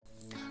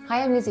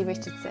Hi, I'm Lizzie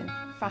Richardson,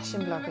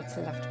 fashion blogger to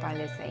Loved by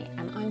Lizzie,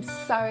 and I'm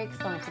so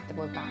excited that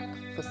we're back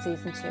for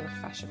season 2 of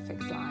Fashion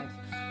Fix Live.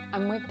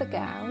 I'm with the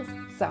girls,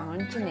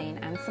 Zan, Janine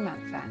and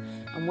Samantha,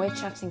 and we're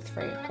chatting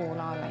through all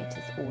our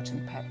latest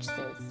autumn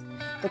purchases.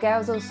 The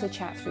girls also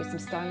chat through some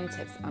styling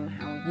tips on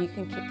how you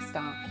can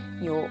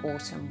kickstart your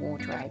autumn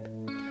wardrobe.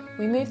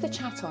 We move the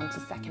chat on to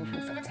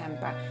secondhand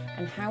September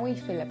and how we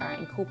feel about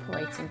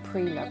incorporating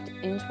pre-loved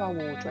into our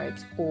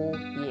wardrobes all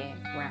year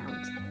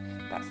round.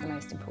 That's the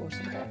most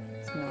important bit,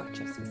 it's not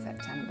just for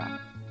September.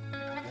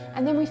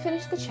 And then we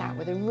finish the chat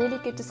with a really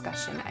good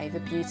discussion over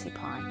Beauty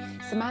Pie.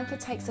 Samantha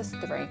takes us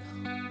through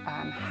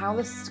how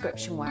the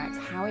subscription works,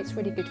 how it's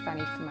really good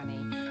value for money,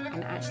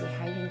 and actually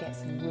how you can get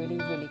some really,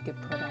 really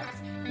good products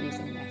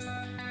using this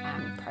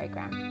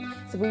program.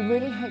 So we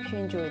really hope you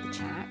enjoy the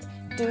chat.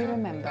 Do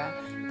remember,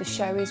 the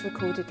show is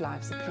recorded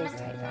live, so please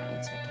take that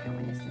into account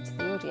when listening to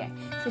the audio.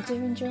 So do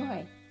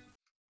enjoy.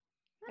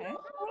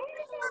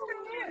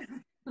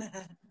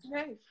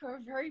 No, for a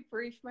very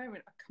brief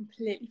moment, I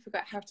completely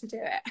forgot how to do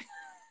it.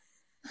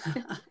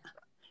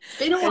 It's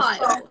been a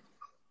while.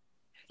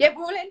 Yeah,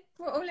 we're all in.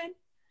 We're all in.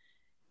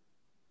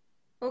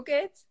 All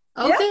good?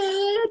 Oh, yeah.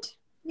 Good.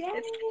 Yeah.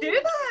 Let's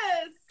do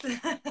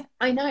this.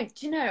 I know.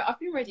 Do you know, I've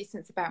been ready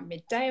since about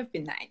midday. I've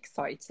been that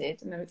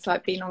excited. And it's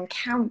like been on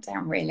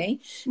countdown, really.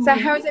 So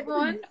how's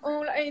everyone?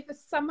 All over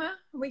summer?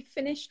 Are we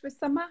finished with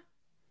summer?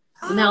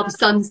 Well, now the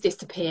sun's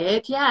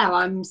disappeared. Yeah,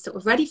 I'm sort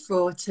of ready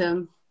for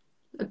autumn.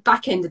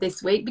 Back end of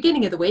this week,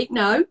 beginning of the week,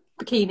 no,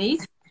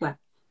 bikinis. Well.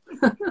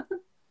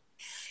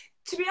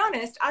 To be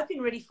honest, I've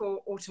been ready for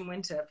autumn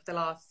winter for the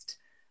last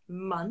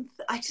month.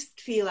 I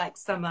just feel like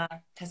summer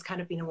has kind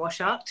of been a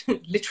washout,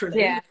 literally.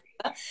 Yeah.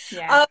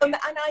 Yeah. And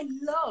I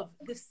love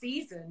the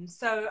season.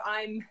 So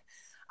I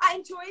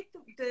enjoyed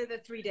the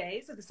 3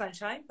 days of the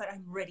sunshine, but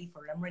I'm ready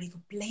for it. I'm ready for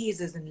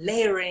blazers and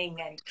layering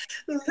and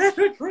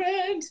leopard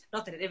print.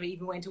 Not that it ever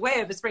even went away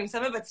over spring,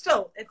 summer, but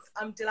still,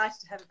 I'm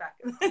delighted to have it back.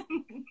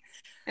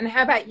 And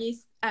how about you,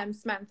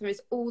 Samantha? Is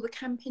all the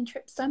camping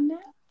trips done now?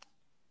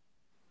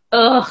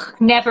 Ugh,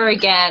 never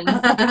again.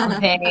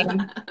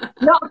 Camping.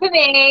 Not for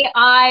me.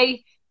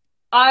 I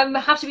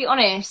have to be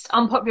honest,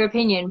 unpopular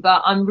opinion,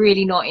 but I'm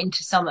really not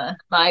into summer.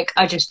 Like,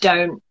 I just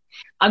don't.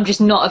 I'm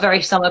just not a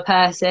very summer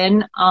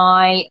person.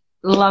 I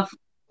love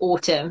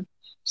autumn.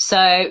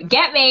 So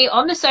get me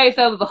on the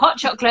sofa with a hot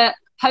chocolate,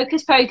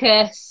 hocus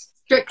pocus,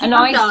 Strictly a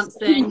nice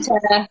dancing.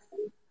 heater,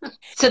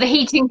 so the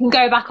heating can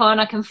go back on.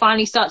 I can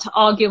finally start to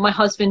argue with my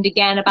husband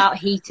again about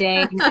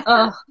heating.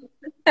 Oh,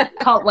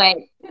 can't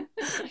wait.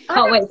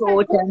 Can't wait for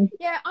autumn.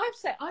 Yeah, I've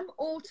said I'm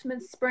autumn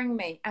and spring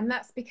me, and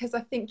that's because I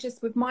think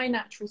just with my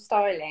natural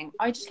styling,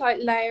 I just like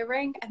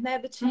layering, and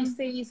they're the two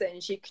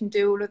seasons you can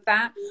do all of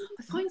that.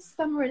 I find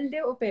summer a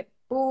little bit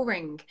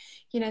boring.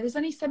 You know, there's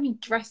only so many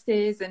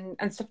dresses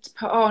and stuff to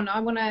put on. I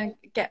want to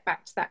get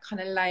back to that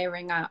kind of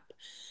layering up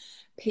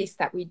piece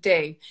that we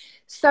do.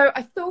 So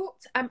I thought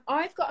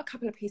I've got a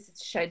couple of pieces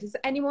to show. Does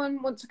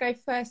anyone want to go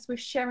first with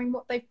sharing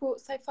what they've bought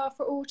so far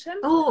for autumn?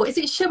 Oh, is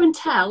it show and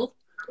tell?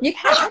 You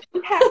can.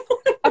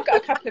 I've got a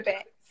couple of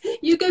bits.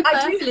 You go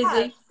first,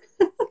 Lizzie.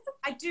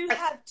 I do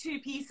have 2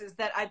 pieces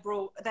that I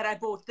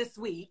bought this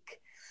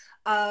week.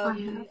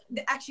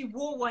 Actually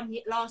wore one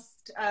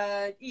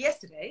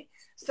yesterday,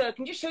 so I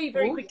can just show you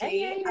very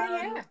quickly.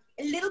 Yeah.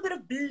 A little bit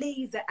of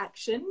blazer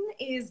action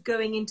is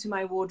going into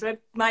my wardrobe.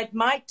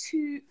 My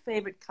 2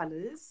 favorite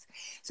colors.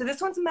 So this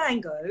one's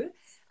mango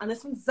and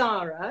this one's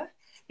Zara,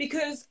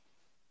 because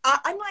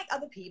unlike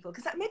other people,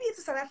 because maybe it's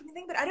a South African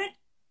thing, but I don't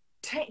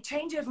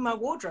change over my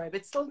wardrobe.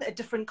 It's still a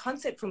different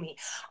concept for me.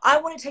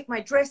 I want to take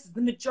my dresses,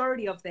 the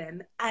majority of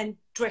them, and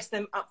dress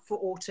them up for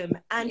autumn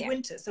and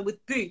winter, so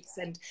with boots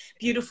and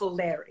beautiful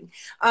layering.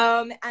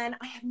 And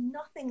I have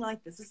nothing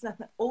like this. This is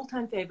my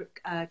all-time favorite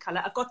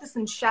color. I've got this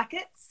in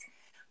shackets,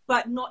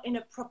 but not in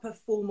a proper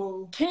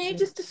formal. Can you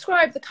just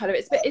describe the color?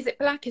 Is it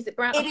black? Is it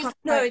brown? It is.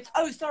 No, it's.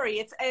 Oh, sorry.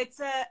 It's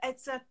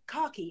a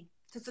khaki.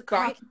 It's a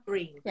khaki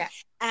green. Yeah.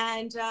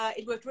 And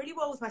it worked really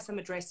well with my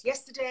summer dress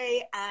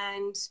yesterday.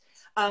 And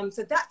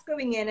so that's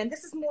going in. And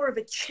this is more of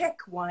a check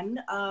one,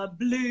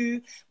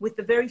 blue with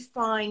the very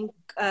fine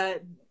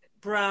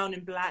brown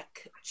and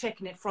black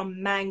checking it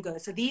from Mango.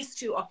 So these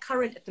 2 are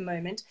current at the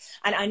moment.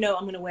 And I know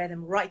I'm going to wear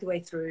them right the way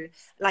through.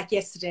 Like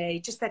yesterday,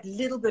 just that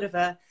little bit of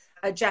a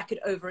jacket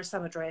over a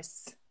summer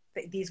dress.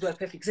 These work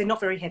perfect because they're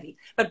not very heavy.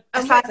 But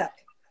besides that.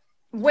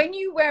 When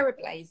you wear a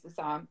blazer,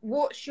 Sam,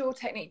 what's your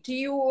technique? Do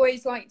you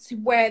always like to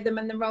wear them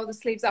and then roll the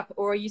sleeves up,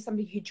 or are you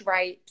somebody who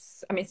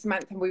drapes? I mean,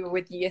 Samantha, we were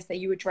with you yesterday.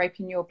 You were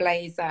draping your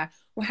blazer.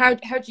 Well, how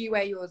do you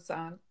wear yours,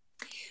 Sam?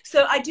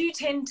 So I do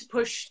tend to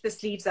push the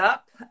sleeves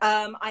up.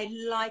 I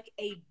like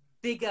a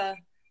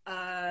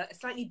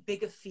slightly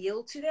bigger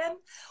feel to them.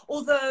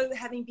 Although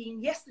having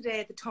been yesterday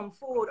at the Tom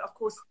Ford, of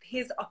course,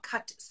 his are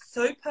cut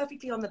so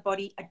perfectly on the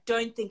body. I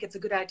don't think it's a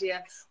good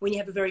idea when you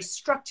have a very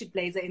structured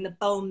blazer in the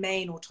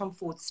Balmain or Tom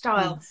Ford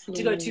style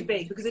to go too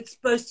big, because it's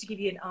supposed to give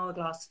you an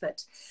hourglass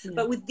fit.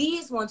 But with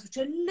these ones, which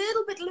are a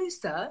little bit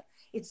looser,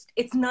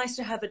 it's nice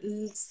to have it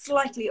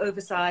slightly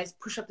oversized,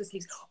 push up the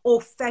sleeves,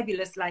 or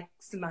fabulous like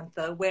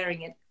Samantha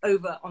wearing it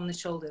over on the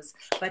shoulders.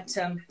 But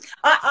I'm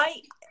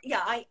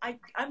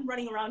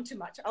running around too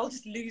much. I'll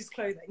just lose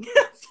clothing.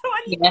 So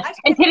I need, yeah.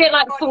 Until it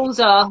like falls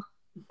off,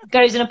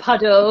 goes in a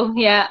puddle.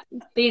 Yeah,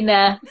 been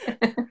there.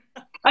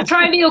 I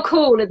try and be all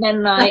cool, and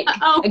then like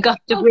a gust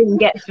of wind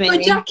gets me.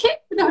 My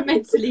jacket? No, I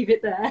meant to leave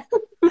it there.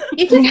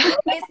 Isn't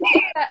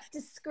that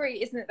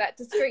discreet? Isn't it that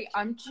discreet?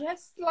 I'm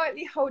just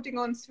slightly holding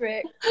on to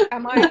it.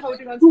 Am I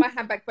holding on to my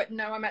handbag? But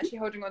no, I'm actually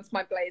holding on to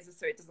my blazer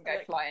so it doesn't go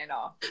flying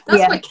off.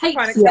 That's why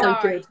Kate's so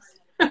good.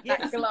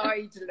 That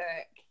glide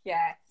look,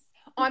 yes.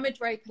 I'm a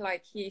draper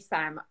like you,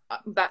 Sam.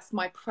 That's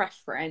my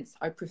preference.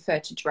 I prefer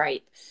to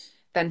drape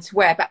than to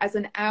wear. But as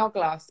an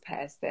hourglass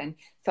person,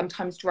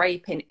 sometimes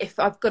draping, if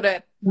I've got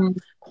a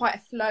quite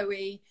a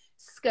flowy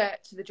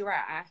skirt to the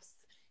dress,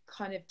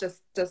 kind of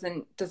just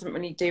doesn't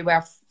really do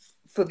well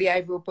for the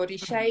overall body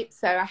shape.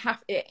 So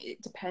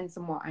it depends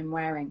on what I'm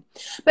wearing.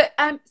 But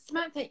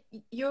Samantha,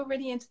 you're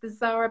really into the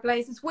Zara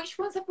blazers. Which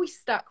ones have we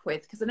stuck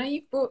with? Because I know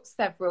you've bought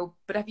several,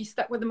 but have you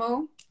stuck with them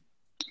all?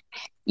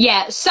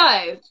 Yeah,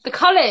 so the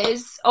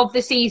colours of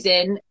the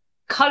season,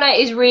 colour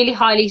is really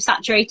highly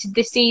saturated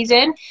this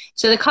season.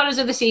 So the colours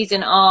of the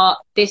season are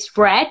this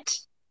red,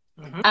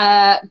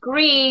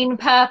 green,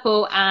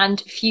 purple and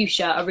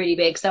fuchsia are really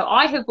big. So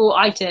I have bought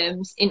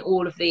items in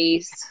all of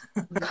these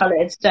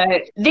colours. So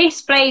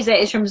this blazer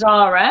is from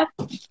Zara.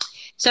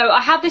 So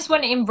I have this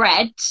one in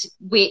red,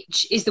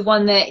 which is the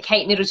one that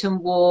Kate Middleton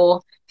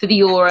wore for the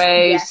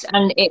Euros,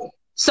 and it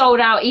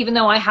sold out even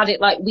though I had it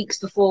like weeks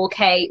before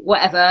Kate,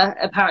 whatever.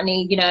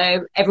 Apparently, you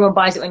know, everyone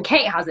buys it when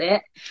Kate has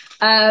it.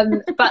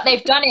 But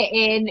they've done it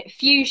in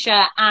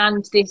fuchsia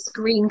and this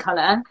green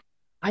colour.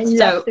 I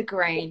love the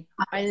green.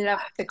 I love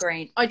the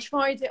green. I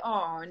tried it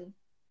on.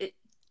 It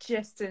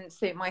just didn't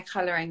suit my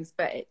colourings,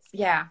 but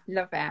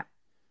love it.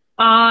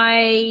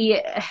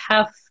 I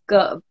have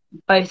got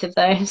both of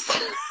those.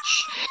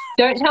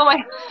 Don't tell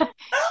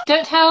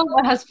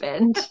my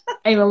husband,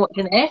 anyone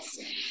watching this.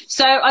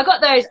 So I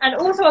got those, and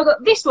also I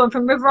got this one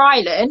from River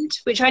Island,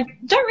 which I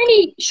don't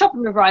really shop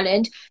in River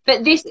Island,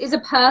 but this is a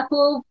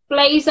purple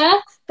blazer.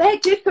 They're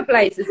good for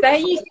blazers. They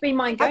used to be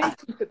my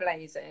go-to for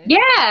blazers.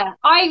 Yeah,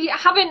 I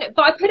haven't,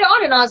 but I put it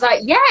on and I was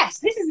like, yes,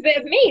 this is a bit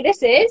of me.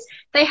 This is.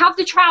 They have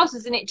the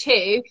trousers in it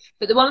too,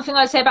 but the one thing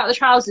I'd say about the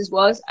trousers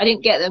was I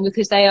didn't get them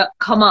because they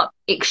come up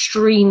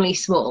extremely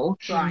small,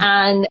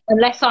 and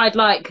unless I'd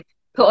like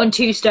put on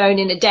 2 stone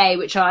in a day,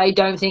 which I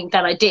don't think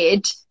that I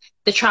did,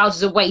 the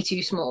trousers are way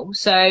too small.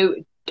 So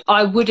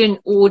I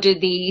wouldn't order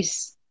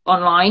these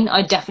online.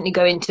 I'd definitely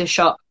go into the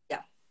shop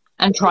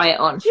and try it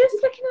on. Just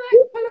looking at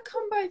that colour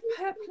combo,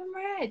 purple and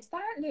red,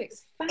 that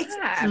looks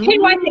fab. Who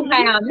do I think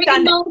I am? Mickey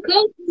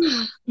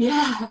Malcolm?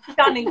 Yeah.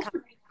 Stunning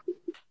colour.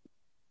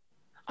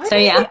 I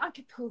think I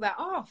could pull that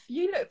off.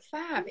 You look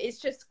fab. It's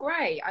just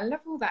great. I love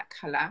all that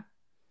colour.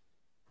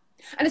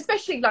 And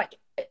especially like,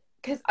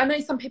 because I know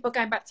some people are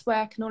going back to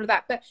work and all of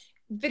that, but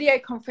video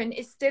conference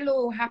is still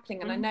all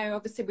happening. And I know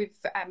obviously with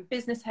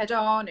business head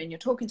on and you're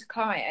talking to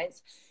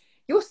clients,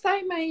 you're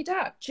so made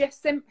up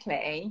just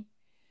simply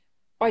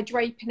by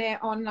draping it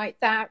on like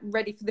that,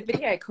 ready for the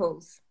video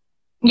calls.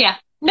 Yeah.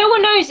 No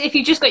one knows if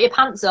you've just got your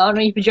pants on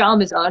or your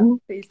pajamas on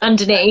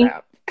underneath.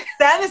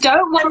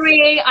 Don't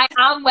worry, I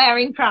am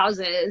wearing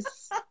trousers.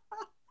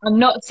 I'm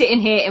not sitting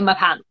here in my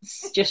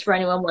pants, just for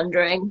anyone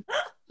wondering.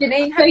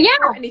 Janine, have you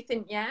got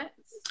anything yet?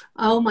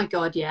 Oh my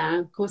God, yeah,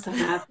 of course I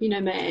have. You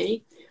know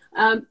me.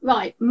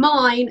 Right,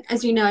 mine,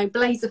 as you know,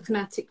 Blazer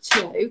Fanatic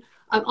 2.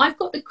 I've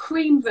got the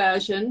cream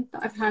version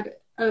that I've had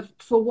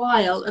for a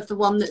while of the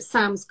one that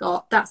Sam's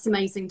got. That's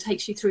amazing,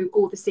 takes you through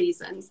all the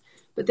seasons.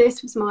 But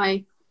this was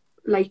my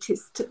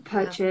latest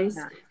purchase.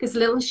 Because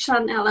little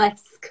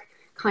Chanel-esque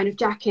kind of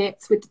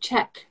jackets with the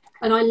check.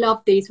 And I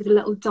love these with a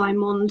little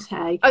diamante.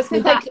 I was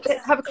going to say,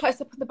 let's have a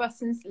close-up of the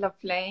buttons.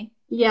 Lovely.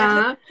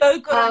 Yeah. So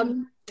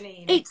good.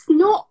 It's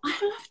not, I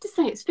have to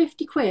say, it's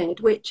 50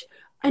 quid, which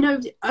I know,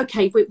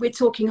 okay, we're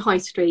talking high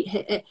street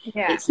here.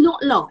 It's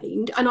not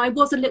lined, and I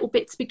was a little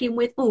bit to begin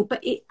with, but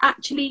it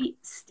actually,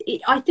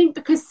 I think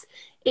because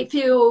it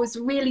feels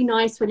really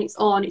nice when it's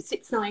on, it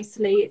sits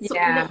nicely, it's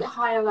sort of a little bit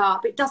higher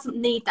up, it doesn't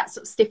need that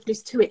sort of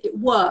stiffness to it, it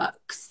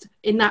works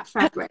in that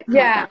fabric.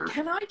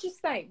 Can I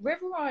just say,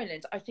 River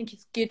Island, I think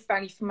is good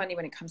value for money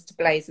when it comes to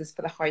blazers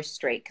for the high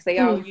street, because they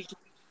are usually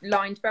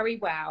lined very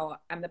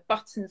well and the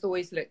buttons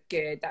always look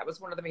good. That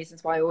was one of the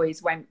reasons why I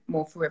always went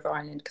more for River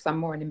Island, because I'm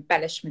more an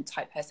embellishment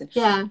type person.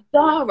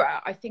 Zara,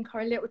 I think,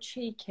 are a little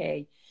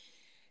cheeky.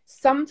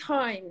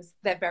 Sometimes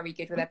they're very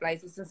good with their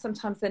blazers and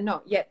sometimes they're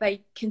not, yet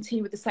they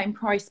continue with the same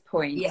price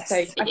point. So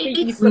I think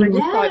you've got to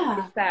decide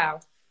for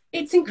yourself.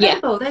 It's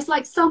incredible. There's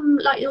like some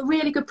like a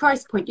really good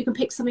price point. You can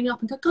pick something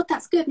up and go, God,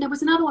 that's good. And there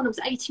was another one that was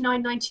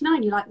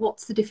 $89.99. You're like,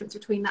 what's the difference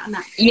between that and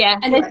that?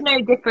 And there's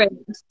no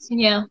difference.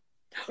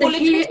 So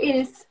here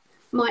is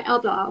my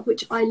other,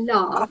 which I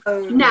love.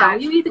 Now,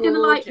 you're either going to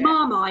like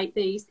Marmite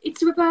these.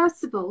 It's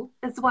reversible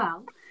as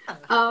well.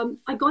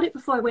 I got it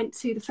before I went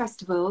to the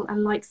festival,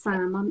 and like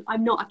Sam,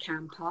 I'm not a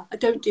camper. I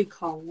don't do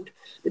cold,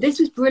 but this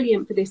was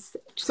brilliant for this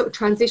sort of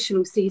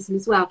transitional season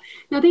as well.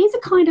 Now these are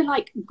kind of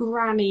like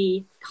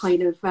granny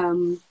kind of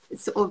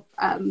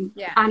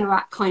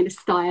anorak kind of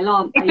style,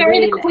 aren't they? They're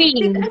Really? the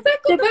queen.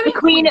 They're very The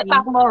queen at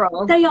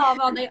Balmoral. They are,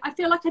 aren't they? I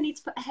feel like I need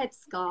to put a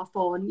headscarf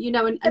on, you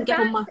know, and get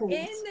on my horse.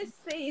 In this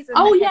season.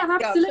 Oh the yeah,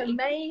 headscarf, absolutely. so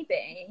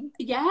maybe.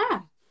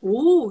 Yeah.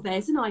 Oh,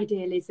 there's an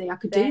idea, Lizzie. I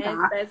could do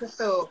that. There's a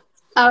thought.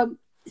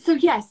 So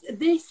yes,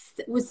 this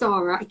was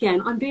Zara.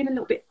 Again,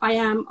 I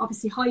am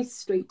obviously high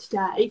street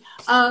today.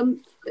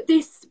 But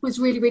this was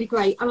really, really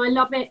great. And I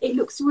love it. It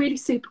looks really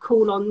super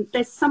cool on.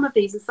 There's some of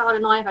these, and Zara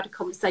and I have had a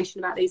conversation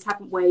about these,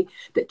 haven't we?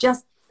 That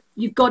just,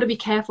 you've got to be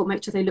careful,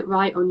 make sure they look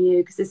right on you,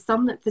 because there's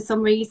some that for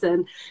some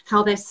reason,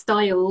 how they're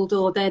styled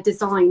or their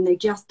design, they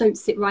just don't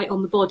sit right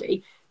on the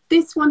body.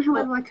 This one,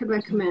 however, I could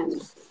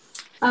recommend.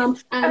 Sorry,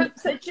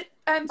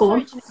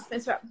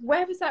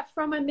 where was that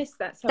from? I missed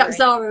that. Sorry. That was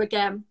Zara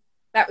again.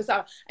 That was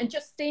Zara. And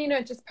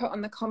Justina just put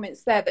on the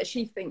comments there that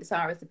she thinks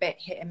Zara's a bit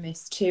hit and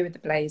miss too with the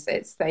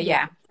blazers. So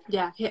yeah.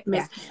 Yeah, hit and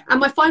miss. Yeah. And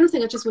my final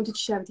thing I just wanted to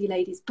share with you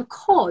ladies,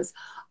 because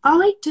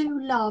I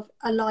do love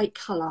a light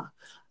colour.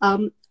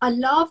 I'm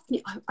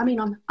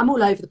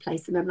all over the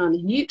place. I'm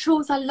in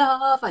neutrals, I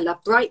love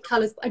bright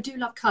colours, but I do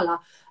love colour.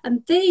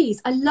 And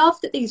these, I love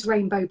that these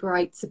rainbow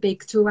brights are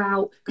big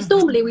throughout, because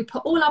normally we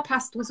put all our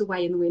pastels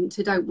away in the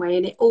winter, don't we?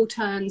 And it all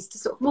turns to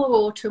sort of more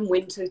autumn,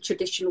 winter,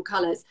 traditional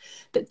colours.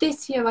 But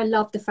this year, I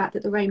love the fact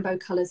that the rainbow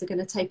colours are going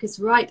to take us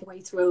right the way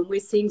through. And we're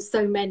seeing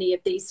so many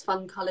of these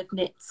fun coloured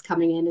knits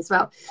coming in as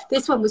well.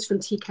 This one was from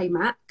TK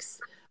Maxx.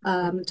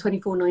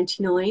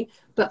 $24.99,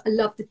 but I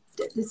love the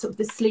sort of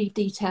the sleeve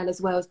detail as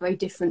well. Is very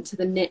different to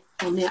the knit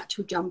on the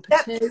actual jumper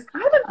too. I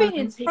haven't been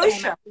in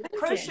TK.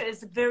 Crochet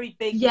is a very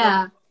big.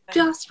 Yeah,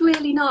 just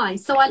really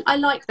nice. So I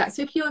like that.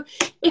 So if you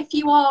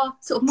are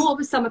sort of more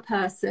of a summer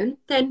person,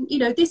 then you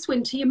know this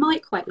winter you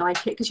might quite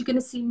like it, because you're going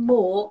to see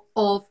more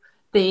of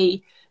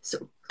the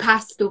sort of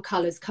pastel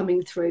colours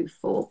coming through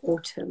for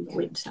autumn,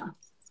 winter.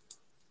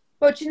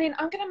 Well, Janine,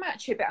 I'm going to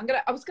match you a bit.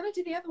 I was going to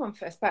do the other one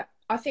first, but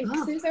I think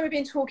since we've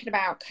been talking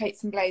about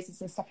coats and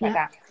blazers and stuff like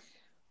that,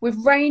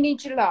 with rainy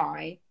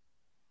July,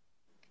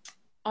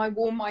 I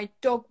wore my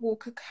dog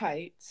walker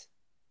coat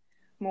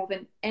more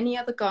than any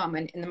other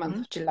garment in the month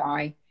of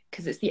July,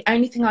 because it's the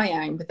only thing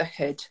I own with a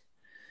hood.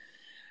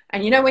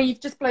 And you know, when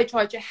you've just blow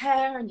dried your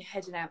hair and you're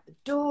heading out the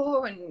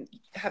door and you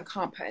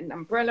can't put an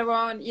umbrella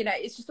on, you know,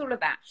 it's just all of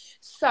that.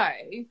 So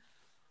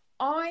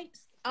I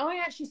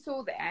actually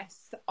saw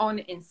this on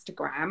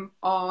Instagram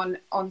on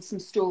some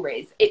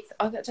stories. I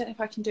don't know if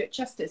I can do it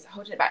justice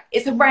holding it back.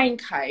 It's a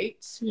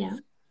raincoat. Yeah.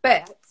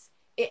 But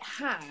it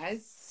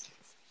has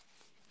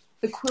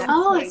the quilting.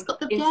 Oh, it's got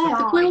the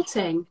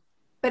quilting.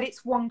 But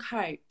it's one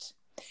coat.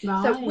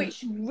 Right. So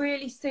which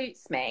really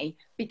suits me,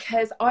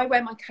 because I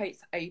wear my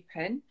coats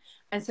open.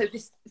 And so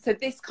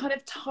this kind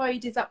of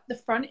tidies up the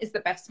front is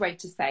the best way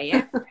to say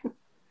it.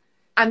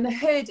 And the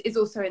hood is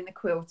also in the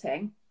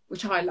quilting,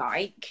 which I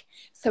like.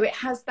 So it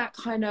has that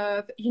kind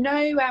of, you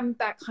know,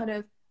 that kind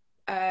of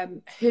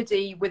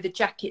hoodie with a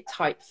jacket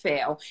type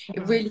feel.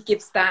 It really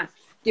gives that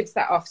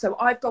off. So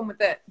I've gone with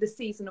the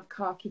season of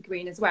khaki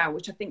green as well,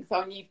 which I think,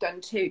 Zara, you've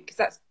done too,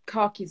 because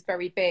khaki is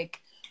very big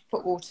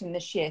for autumn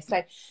this year.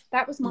 So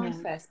that was my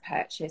first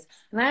purchase.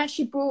 And I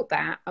actually bought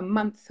that a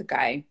month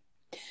ago,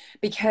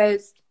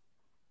 because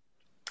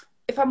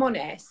if I'm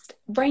honest,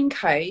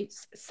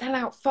 raincoats sell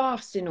out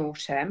fast in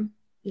autumn.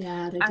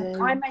 Yeah, they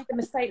do. I made the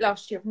mistake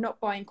last year of not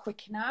buying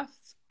quick enough,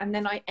 and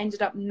then I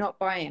ended up not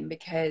buying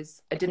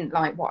because I didn't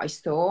like what I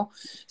saw.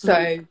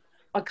 So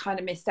I kind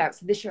of missed out.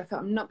 So this year I thought,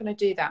 I'm not going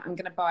to do that. I'm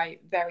going to buy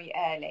very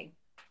early.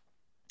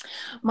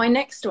 My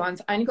next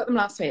ones, I only got them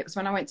last week. It was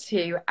when I went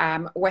to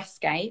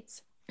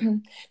Westgate.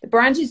 The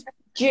brand is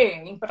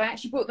June, but I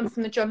actually bought them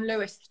from the John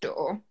Lewis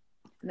store,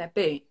 and they're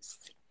boots.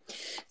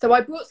 So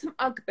I bought some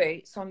Ugg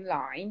boots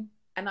online,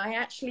 and I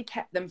actually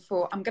kept them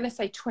for, I'm going to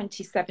say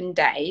 27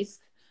 days.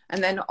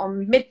 And then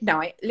on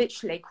midnight,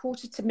 literally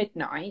quarter to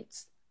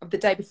midnight of the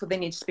day before they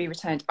needed to be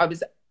returned, I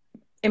was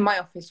in my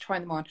office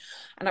trying them on,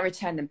 and I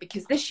returned them,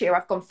 because this year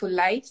I've gone for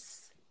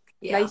lace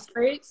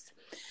boots.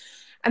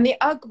 And the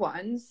Ugg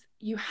ones,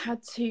 you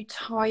had to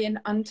tie and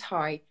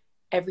untie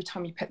every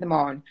time you put them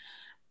on.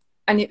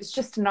 And it was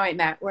just a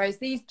nightmare. Whereas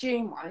these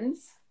June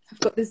ones have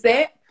got the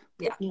zip.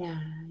 Yeah.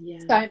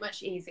 So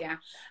much easier.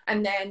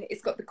 And then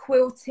it's got the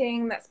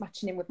quilting that's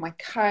matching in with my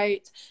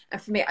coat.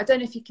 And for me, I don't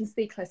know if you can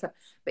see close up,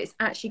 but it's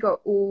actually got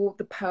all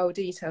the pearl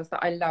details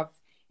that I love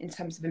in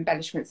terms of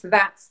embellishment. So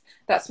that's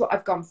what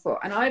I've gone for.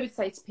 And I would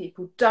say to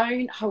people,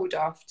 don't hold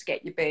off to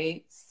get your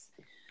boots.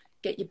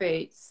 Get your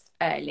boots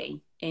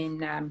early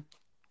in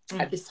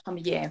at this time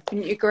of year.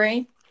 Wouldn't you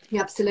agree?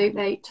 Yeah,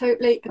 absolutely.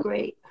 Totally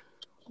agree.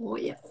 Oh,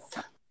 yes.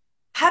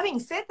 Having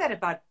said that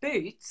about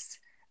boots,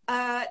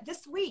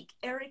 this week,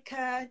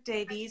 Erica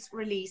Davies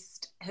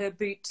released her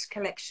boot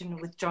collection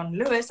with John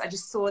Lewis. I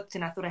just saw it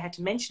and I thought I had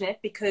to mention it,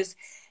 because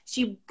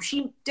she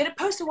did a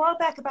post a while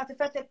back about the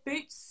fact that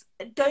boots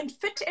don't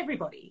fit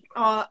everybody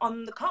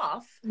on the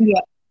calf.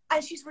 Yeah.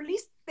 And she's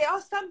released, there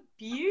are some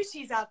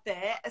beauties out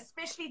there,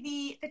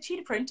 especially the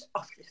cheetah print,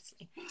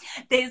 obviously.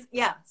 There's,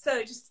 yeah,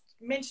 so just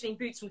mentioning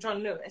boots from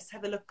John Lewis,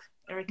 have a look,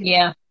 Erica.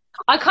 Yeah.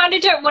 I kind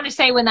of don't want to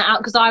say when they're out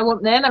because I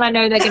want them and I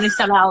know they're going to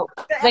sell out.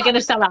 They're going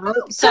to sell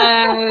out.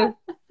 So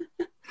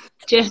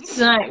just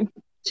like,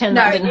 pretend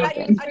that didn't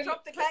happen. I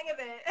dropped the clanger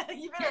there.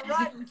 You better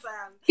run,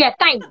 Sam. Yeah,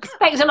 thanks.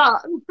 Thanks a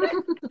lot.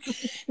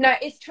 No,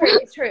 it's true.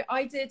 It's true.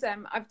 I did.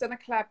 I've done a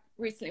collab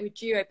recently with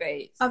Duo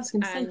Boots. I was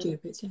going to say Duo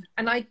Boots, yeah.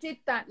 And I did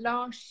that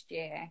last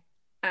year.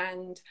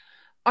 And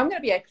I'm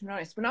going to be open and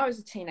honest. When I was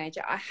a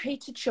teenager, I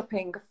hated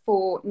shopping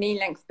for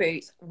knee-length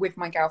boots with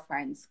my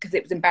girlfriends because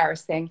it was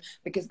embarrassing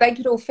because they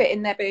could all fit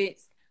in their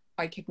boots.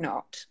 I could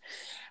not.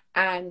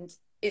 And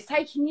it's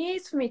taken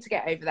years for me to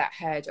get over that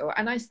hurdle.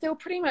 And I still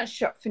pretty much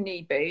shop for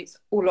knee boots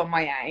all on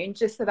my own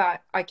just so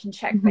that I can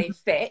check they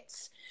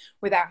fit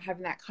without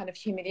having that kind of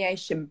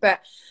humiliation.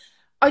 But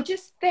I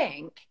just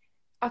think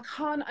I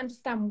can't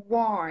understand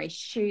why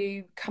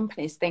shoe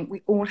companies think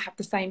we all have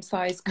the same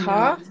size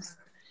calves.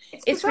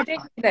 It's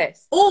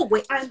ridiculous. Or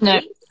width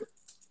feet.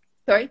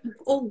 Sorry?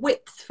 Or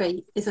width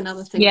feet is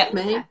another thing for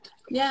me.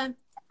 Yeah.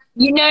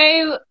 You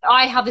know,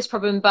 I have this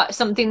problem, but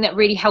something that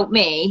really helped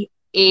me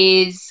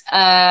is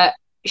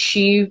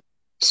shoe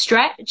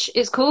stretch,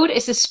 it's called.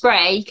 It's a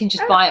spray. You can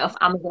just buy it off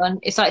Amazon.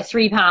 It's like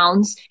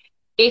 £3.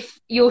 If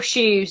your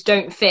shoes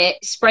don't fit,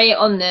 spray it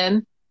on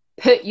them,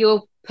 put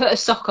a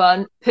sock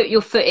on, put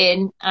your foot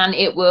in, and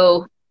it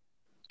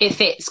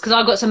fits. Because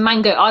I've got some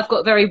Mango, I've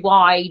got very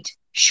wide,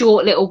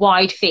 short little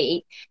wide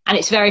feet, and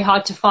it's very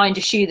hard to find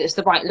a shoe that's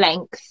the right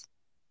length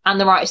and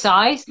the right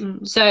size.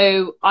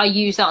 So I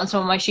use that on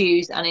some of my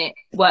shoes and it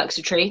works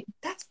a treat.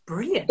 That's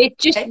brilliant.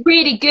 It's just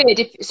really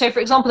good. So for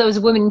example, there was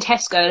a woman in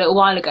Tesco a little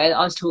while ago that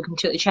I was talking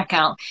to at the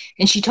checkout,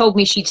 and she told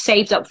me she'd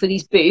saved up for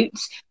these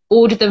boots,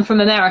 ordered them from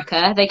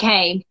America, they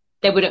came,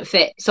 they wouldn't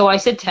fit. So I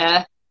said to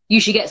her, you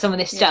should get some of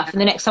this stuff.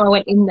 And the next time I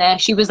went in there,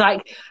 she was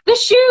like, the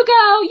shoe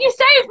girl, you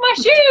saved my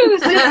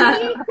shoes.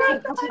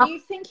 Do you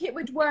think it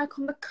would work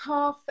on the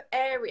calf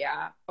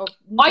area?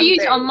 I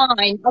use it on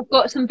mine. I've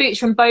got some boots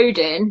from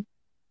Boden,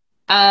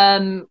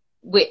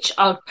 which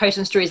I'll post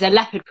on stories. They're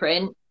leopard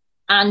print.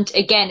 And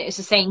again, it's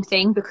the same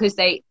thing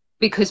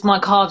because my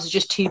calves are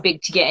just too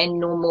big to get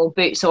in normal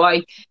boots. So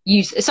I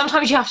use,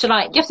 sometimes you have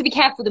to be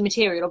careful of the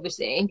material,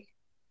 obviously.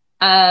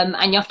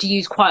 And you have to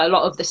use quite a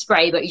lot of the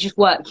spray, but you just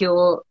work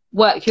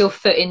your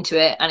foot into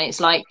it, and it's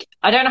like,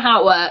 I don't know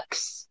how it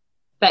works,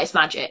 but it's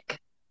magic.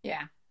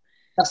 Yeah,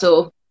 that's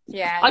all.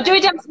 Yeah, I'll do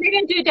maybe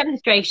I'll do a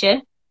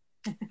demonstration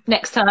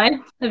next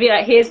time. I'll be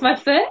like, here's my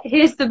foot,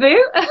 here's the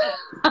boot.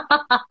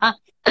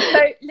 So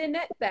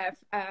Lynette there,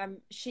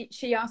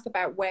 she asked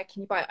about where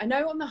can you buy it. I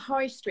know on the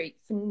high street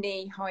for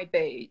knee-high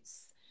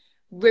boots,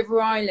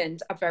 River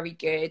Island are very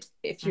good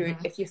if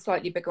you're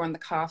slightly bigger on the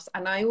calves.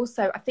 And I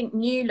think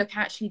New Look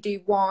actually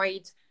do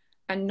wide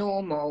and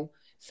normal,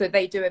 so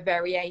they do a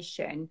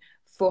variation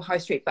for high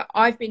street. But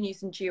I've been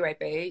using Duo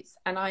Boots,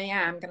 and I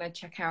am going to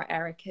check out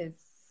Erica's.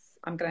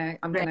 I'm gonna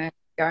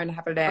go and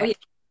have a look. Oh, yeah.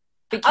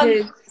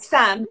 Because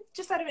Sam,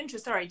 just out of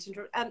interest, sorry to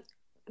interrupt.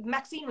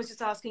 Maxine was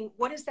just asking,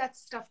 what is that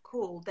stuff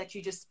called that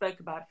you just spoke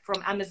about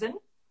from Amazon?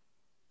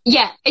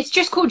 Yeah, it's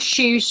just called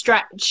Shoe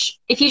Stretch.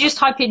 If you just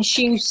type in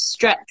Shoe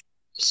Stretch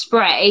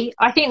spray,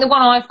 I think the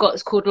one I've got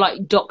is called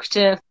like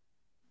Dr.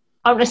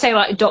 I'm going to say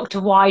like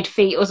Dr. Wide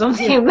Feet or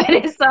something, but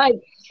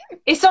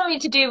it's something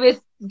to do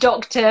with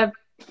Dr.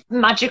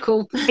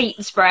 Magical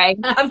Feet Spray.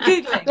 I'm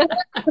Googling.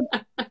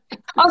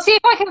 I'll see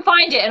if I can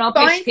find it and I'll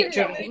post a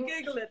picture of it.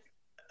 Google it.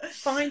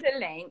 Find a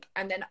link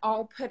and then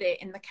I'll put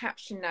it in the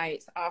caption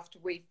notes after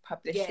we've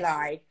published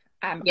live.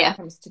 I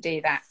promise to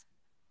do that.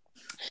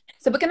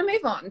 So we're going to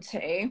move on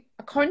to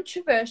a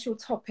controversial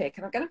topic,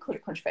 and I'm going to call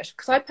it controversial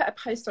because I put a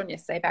post on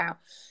yesterday about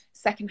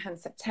secondhand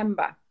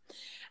September.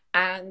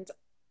 And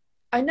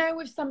I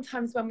know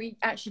sometimes when we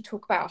actually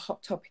talk about a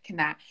hot topic and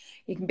that,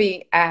 you can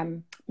be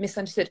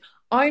misunderstood.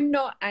 I'm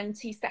not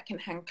anti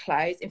secondhand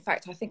clothes. In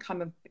fact, I think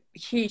I'm a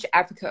huge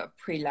advocate of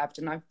pre-loved,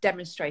 and I've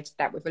demonstrated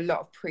that with a lot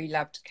of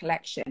pre-loved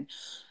collection.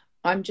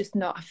 I'm just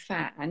not a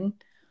fan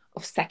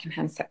of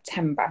secondhand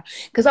September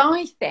because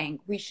I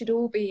think we should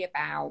all be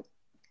about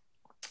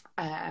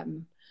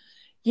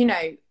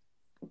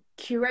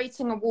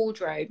curating a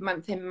wardrobe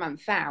month in,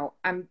 month out,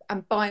 and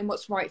buying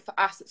what's right for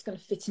us that's going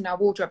to fit in our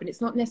wardrobe. And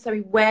it's not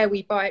necessarily where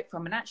we buy it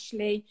from. And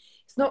actually,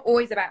 it's not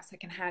always about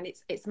secondhand.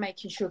 It's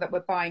making sure that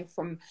we're buying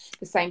from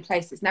the same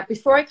places. Now,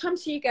 before I come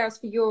to you girls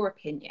for your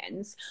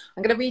opinions,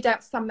 I'm going to read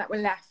out some that were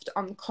left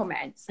on the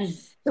comments.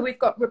 So we've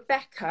got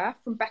Rebecca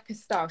from Becca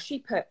Style. She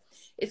put,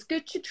 it's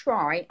good to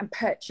try and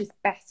purchase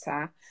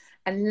better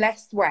and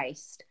less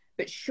waste,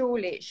 but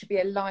surely it should be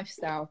a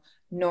lifestyle,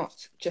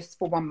 not just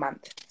for 1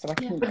 month. So I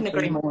couldn't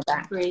agree more with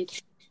that. Agreed.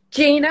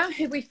 Gina,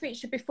 who we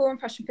featured before on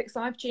Fashion Fix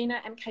Live,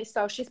 Gina MK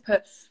Style, she's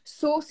put,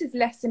 source is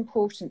less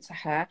important to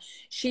her.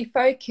 She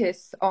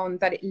focused on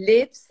that it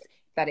lives,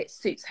 that it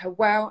suits her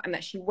well, and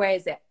that she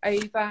wears it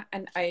over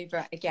and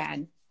over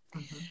again.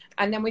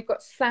 And then we've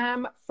got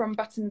Sam from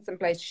Buttons and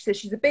Blazers. She says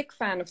she's a big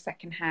fan of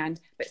secondhand,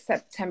 but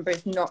September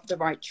is not the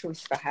right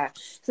choice for her.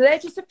 So they're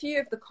just a few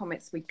of the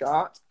comments we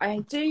got. I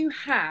do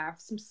have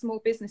some small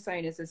business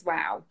owners as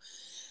well,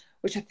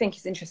 which I think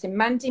is interesting.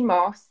 Mandy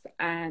Moss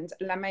and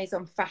La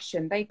Maison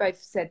Fashion, they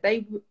both said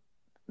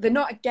they're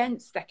not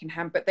against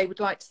secondhand, but they would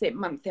like to see it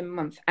month in,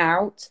 month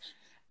out.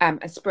 And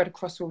spread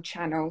across all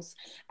channels.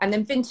 And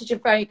then Vintage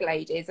and Vogue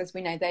ladies, as we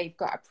know, they've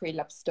got a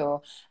pre-love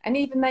store. And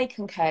even they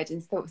concurred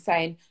in sort of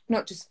saying,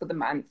 not just for the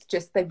month,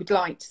 just they would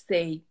like to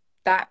see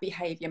that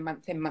behaviour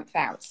month in, month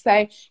out.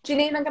 So,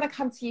 Janine, I'm going to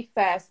come to you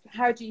first.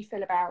 How do you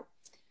feel about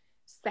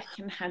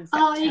second-hand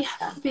September?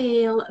 I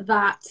feel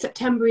that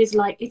September is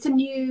like, it's a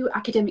new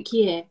academic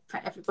year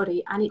for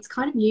everybody. And it's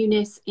kind of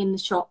newness in the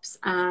shops.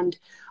 And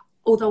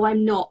although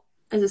I'm not,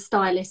 as a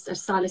stylist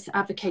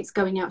advocates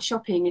going out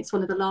shopping, it's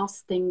one of the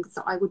last things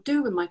that I would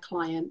do with my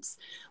clients.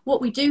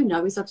 What we do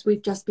know is, as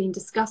we've just been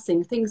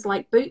discussing, things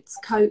like boots,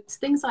 coats,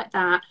 things like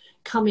that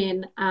come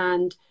in,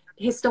 and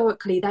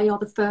historically they are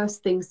the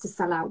first things to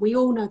sell out. We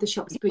all know the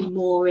shops bring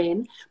more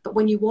in, but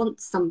when you want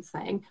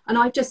something, and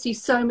I just see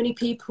so many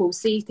people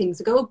see things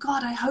and go, oh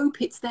God, I hope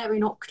it's there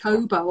in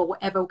October or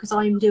whatever, because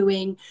I'm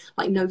doing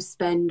like no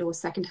spend or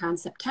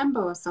secondhand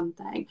September or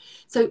something.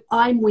 So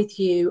I'm with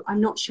you. I'm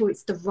not sure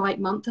it's the right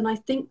month, and I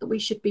think that we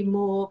should be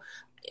more,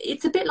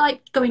 it's a bit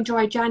like going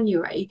dry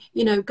January,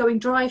 you know, going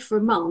dry for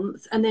a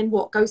month and then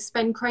what, go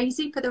spend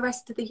crazy for the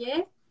rest of the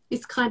year.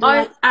 It's kind of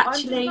like,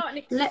 actually, I'm not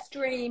an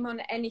extreme on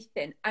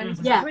anything. And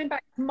coming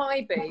back to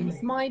my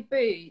boots,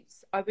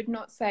 I would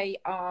not say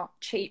are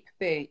cheap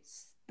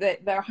boots. They're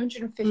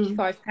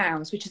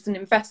 £155, which is an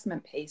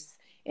investment piece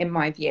in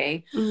my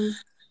view.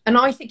 And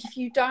I think if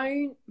you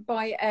don't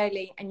buy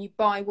early and you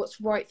buy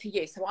what's right for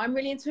you, so I'm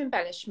really into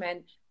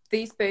embellishment.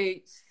 These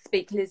boots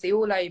speak Lizzie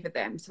all over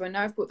them, so I know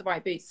I've bought the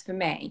right boots for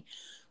me.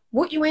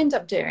 What you end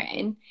up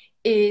doing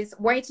is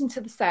waiting to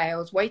the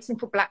sales, waiting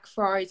for Black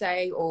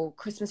Friday or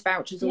Christmas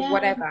vouchers or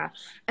whatever,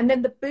 and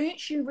then the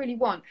boots you really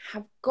want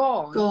have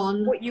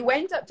gone. What you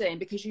end up doing,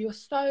 because you're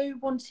so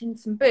wanting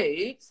some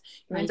boots,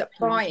 you end up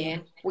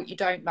buying what you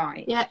don't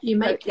like. You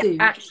make do. It's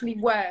actually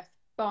worth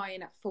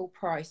buying at full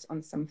price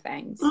on some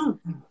things.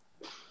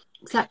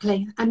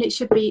 Exactly, and it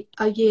should be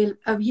a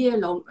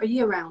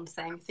year-round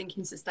thing,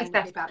 thinking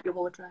sustainably about your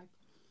wardrobe.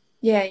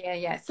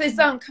 So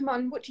Zan, come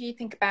on, what do you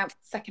think about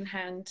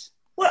secondhand?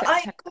 Well,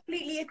 I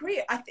completely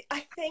agree. I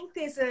think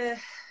there's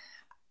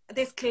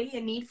clearly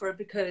a need for it,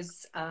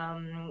 because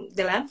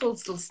the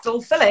landfill's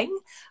still filling,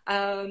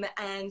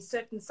 and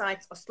certain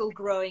sites are still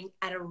growing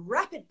at a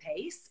rapid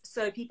pace.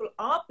 So people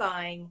are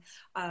buying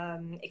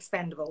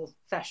expandable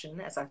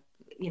fashion,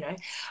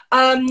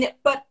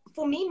 but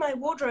for me, my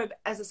wardrobe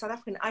as a South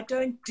African, I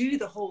don't do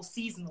the whole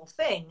seasonal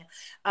thing.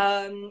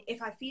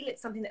 If I feel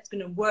it's something that's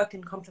going to work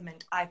and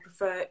complement, I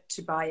prefer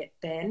to buy it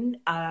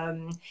then,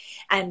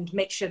 and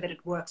make sure that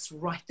it works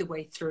right the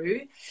way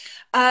through.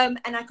 And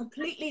I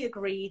completely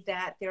agree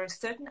that there are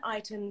certain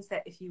items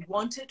that if you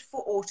want it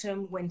for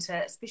autumn,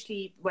 winter,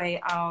 especially the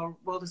way our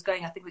world is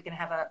going, I think we're going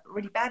to have a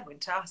really bad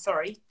winter.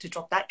 Sorry to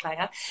drop that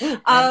clanger.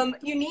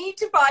 You need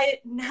to buy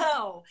it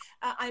now.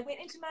 I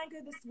went into Mango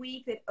this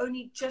week. They'd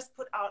only just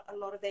put out a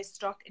lot of their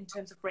stock in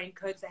terms of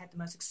raincoats. They had the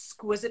most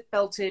exquisite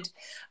belted,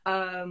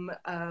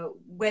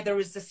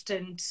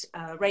 weather-resistant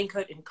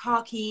raincoat in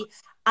khaki,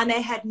 and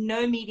they had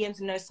no mediums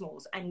and no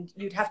smalls, and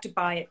you'd have to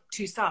buy it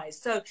 2 size.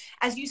 So,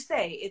 as you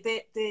say,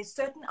 there's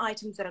certain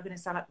items that are going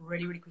to sell out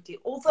really, really quickly.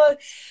 Although,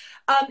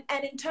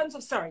 and in terms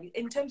of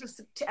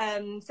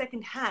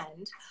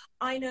secondhand,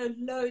 I know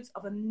loads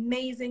of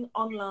amazing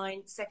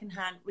online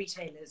secondhand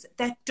retailers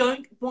that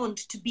don't want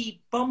to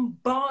be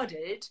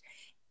bombarded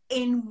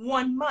in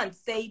 1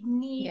 month. They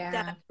need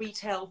that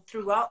retail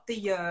throughout the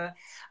year,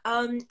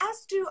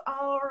 as do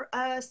our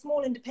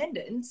small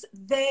independents.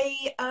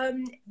 They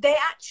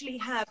actually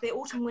have their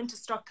autumn winter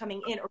stock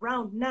coming in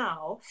around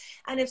now,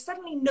 and if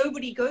suddenly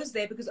nobody goes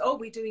there because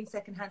we're doing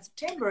secondhand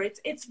September,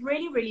 it's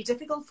really, really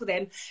difficult for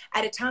them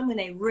at a time when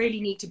they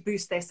really need to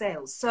boost their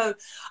sales. So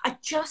I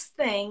just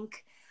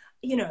think,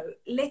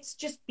 let's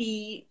just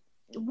be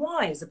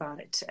wise about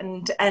it,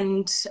 and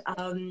a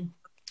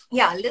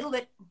little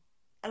bit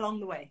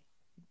along the way,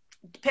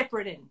 pepper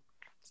it in.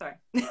 Sorry.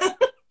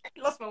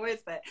 Lost my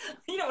words there.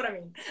 You know what I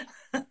mean?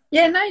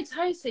 Yeah, no,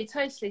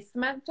 totally.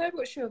 Samantha,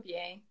 what's your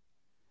view?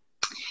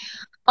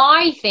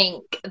 I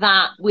think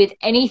that with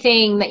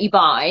anything that you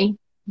buy,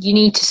 you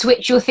need to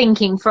switch your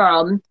thinking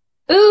from,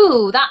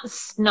 ooh,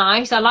 that's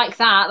nice, I like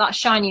that, that's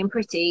shiny and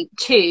pretty,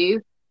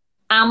 to,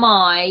 am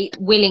I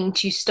willing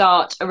to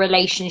start a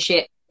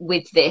relationship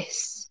with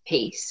this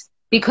piece?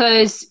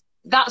 Because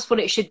that's what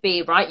it should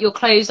be, right? Your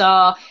clothes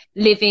are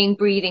living,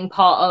 breathing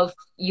part of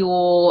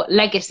your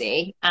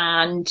legacy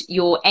and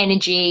your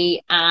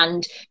energy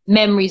and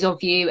memories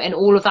of you and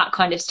all of that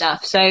kind of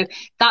stuff. So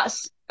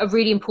that's a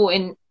really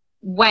important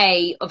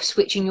way of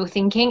switching your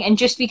thinking. And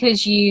just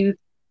because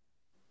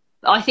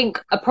I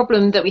think a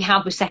problem that we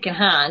have with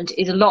secondhand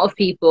is a lot of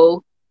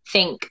people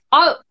think,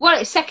 oh, well,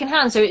 it's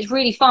secondhand, so it's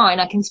really fine.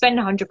 I can spend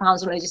 £100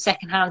 on loads of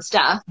secondhand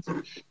stuff.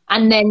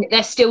 And then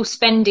they're still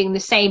spending the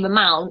same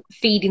amount,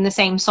 feeding the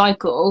same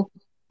cycle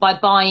by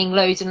buying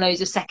loads and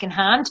loads of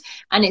secondhand.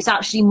 And it's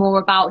actually more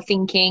about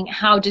thinking,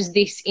 how does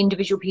this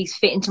individual piece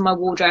fit into my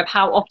wardrobe?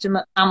 How often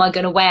am I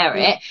going to wear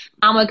it?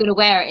 Am I going to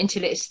wear it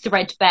until it's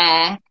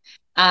threadbare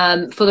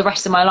for the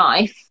rest of my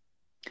life?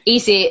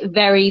 Is it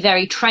very,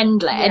 very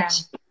trend led? Yeah.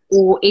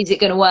 Or is it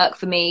going to work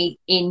for me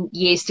in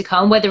years to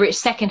come, whether it's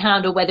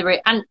secondhand or whether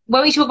it, and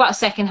when we talk about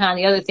secondhand,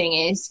 the other thing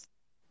is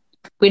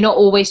we're not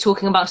always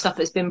talking about stuff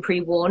that's been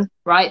pre-worn,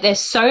 right? There's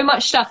so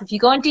much stuff. If you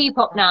go on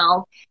Depop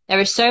now, there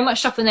is so much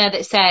stuff in there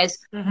that says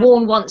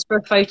worn once for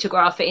a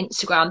photograph for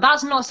Instagram.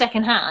 That's not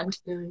secondhand.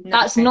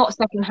 That's not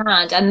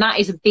secondhand. And that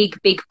is a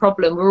big, big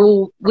problem.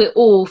 We're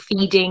all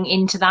feeding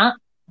into that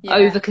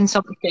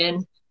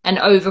overconsumption and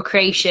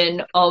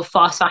overcreation of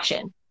fast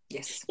fashion.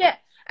 Yes. Yeah.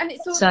 And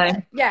it's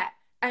also,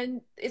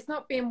 and it's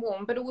not being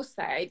worn, but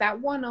also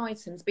that one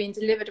item's being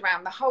delivered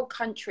around the whole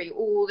country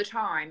all the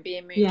time,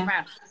 being moved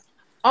around.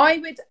 I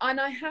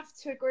have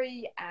to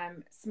agree,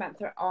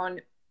 Samantha,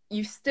 on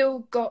you've still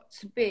got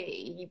to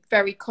be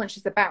very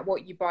conscious about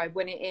what you buy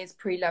when it is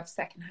pre-loved,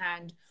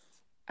 secondhand,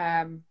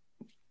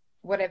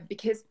 whatever,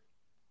 because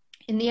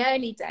in the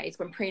early days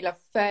when pre-love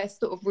first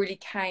sort of really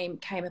came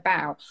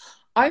about,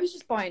 I was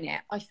just buying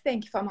it, I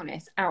think, if I'm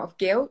honest, out of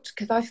guilt,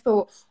 because I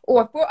thought, oh,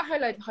 I've bought a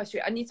whole load of high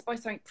street, I need to buy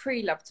something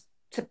pre-loved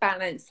to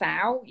balance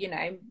out, you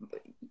know,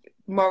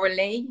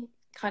 morally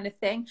kind of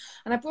thing.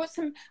 And I brought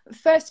the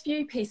first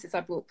few pieces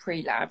I bought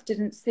pre-loved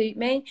didn't suit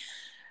me.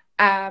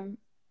 And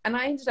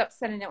I ended up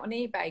selling it on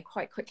eBay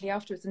quite quickly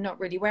afterwards and not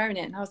really wearing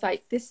it. And I was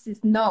like, this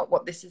is not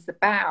what this is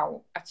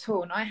about at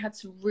all. And I had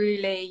to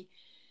really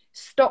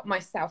stop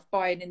myself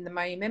buying in the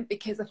moment,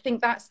 because I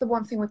think that's the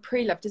one thing with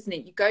pre-loved, isn't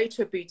it? You go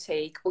to a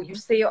boutique or you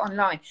see it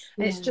online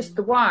and it's just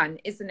the one,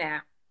 isn't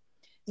it?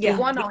 The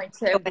one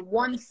item, the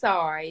one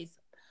size.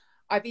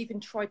 I've even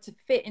tried to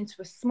fit into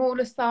a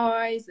smaller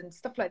size and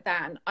stuff like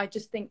that. And I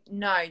just think,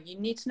 no, you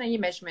need to know your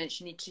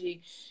measurements. You need to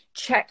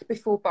check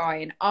before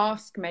buying,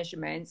 ask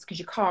measurements, because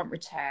you can't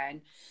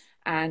return.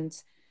 And,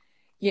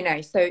 you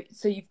know, so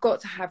you've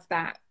got to have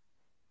that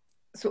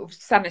sort of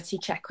sanity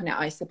check on it,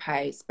 I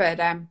suppose. But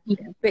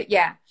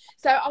yeah.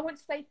 So I want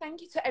to say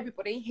thank you to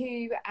everybody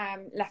who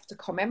left a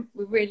comment.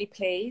 We're really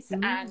pleased.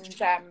 And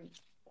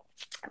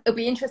it'll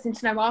be interesting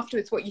to know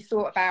afterwards what you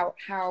thought about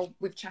how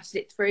we've chatted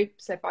it through.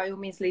 So by all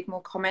means, leave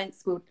more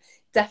comments. We'll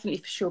definitely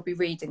for sure be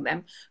reading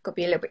them. Got to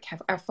be a little bit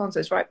careful.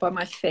 Alfonso's right by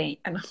my feet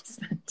and I'm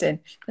standing.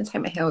 I'm going to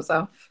take my heels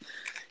off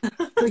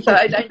so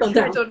I don't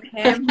tread on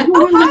him.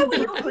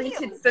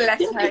 Pointed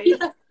stilettos.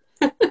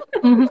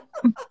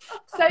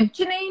 So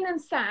Janine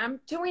and Sam,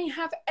 do we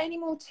have any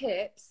more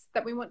tips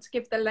that we want to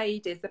give the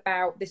ladies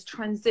about this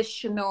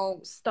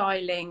transitional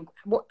styling?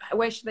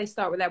 Where should they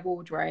start with their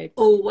wardrobe?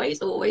 Always.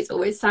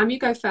 Sam, you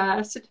go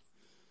first.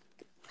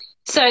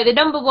 So the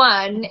number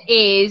one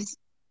is,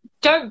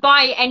 don't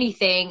buy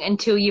anything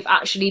until you've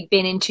actually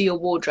been into your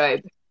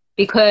wardrobe,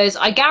 because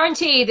I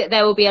guarantee that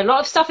there will be a lot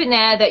of stuff in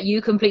there that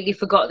you completely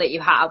forgot that you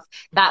have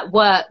that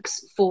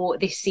works for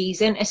this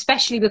season,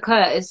 especially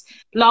because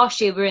last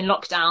year we were in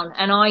lockdown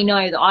and I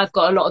know that I've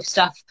got a lot of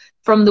stuff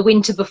from the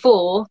winter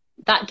before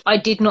that I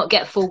did not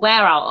get full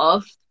wear out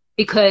of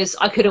because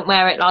I couldn't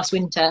wear it last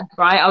winter,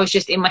 right? I was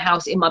just in my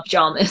house in my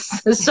pajamas.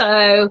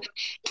 So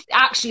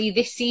actually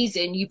this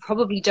season you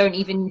probably don't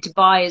even need to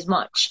buy as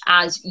much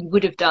as you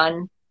would have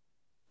done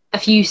a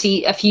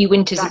few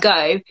winters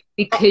ago,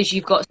 because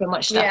you've got so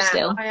much stuff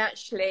still. I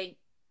actually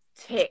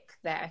tick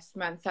there,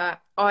 Samantha.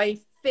 I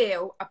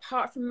feel,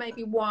 apart from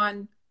maybe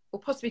one or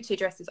possibly two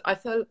dresses, I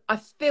feel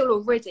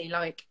already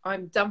like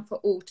I'm done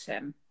for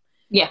autumn.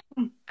 So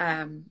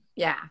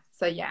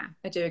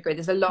I do agree.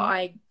 There's a lot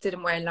I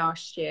didn't wear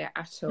last year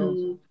at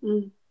all.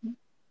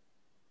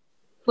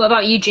 What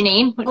about you,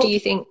 Janine? What do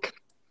you think?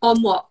 On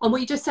what? On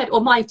what you just said,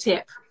 or my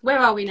tip? Where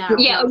are we now?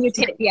 Yeah, on your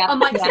tip, on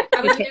my tip.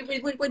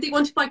 Whether you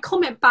wanted my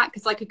comment back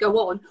because I could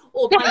go on,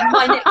 or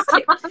my next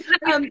tip.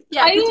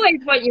 I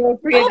always want your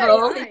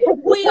approval.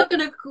 We are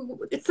going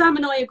to, Sam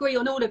and I agree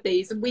on all of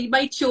these, and we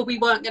made sure we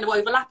weren't going to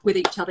overlap with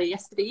each other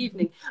yesterday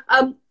evening.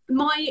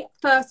 My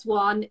first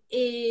one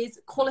is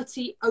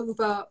quality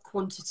over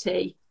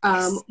quantity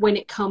when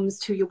it comes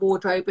to your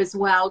wardrobe as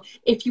well.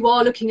 If you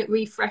are looking at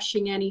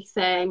refreshing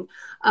anything,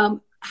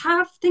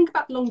 think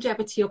about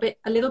longevity of it,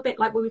 a little bit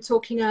like we were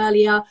talking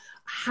earlier.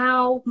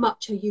 How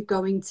much are you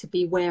going to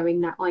be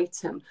wearing that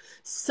item?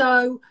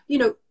 So, you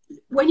know,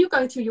 when you're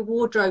going through your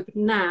wardrobe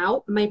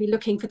now, maybe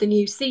looking for the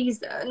new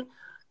season,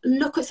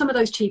 look at some of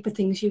those cheaper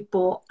things you've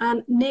bought.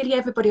 And nearly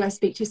everybody I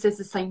speak to says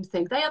the same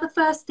thing. They are the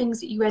first things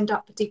that you end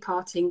up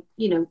departing,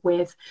 you know,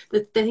 with.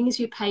 The things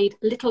you paid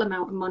little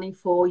amount of money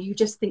for, you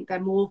just think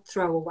they're more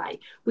throwaway.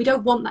 We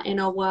don't want that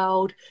in our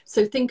world.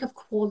 So think of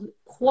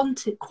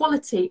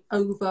quality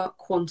over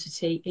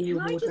quantity in your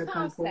wardrobe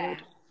going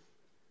forward.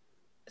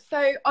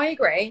 So I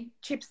agree,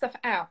 cheap stuff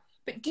out.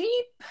 But do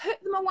you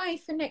put them away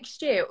for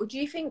next year, or do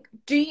you think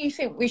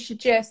we should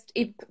just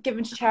either give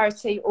them to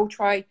charity or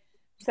try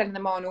selling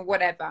them on or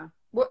whatever?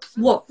 What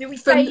do we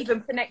from- save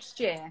them for next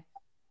year?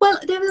 Well,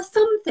 there are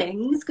some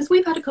things, because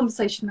we've had a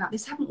conversation about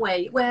this, haven't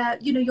we? Where,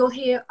 you know, you'll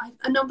hear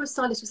a number of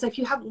stylists will say, if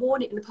you haven't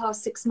worn it in the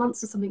past 6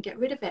 months or something, get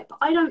rid of it. But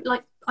I don't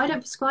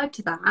prescribe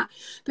to that,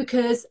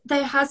 because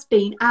there has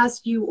been,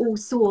 as you all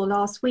saw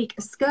last week,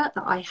 a skirt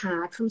that I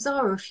had from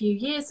Zara a few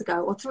years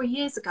ago or 3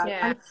 years ago.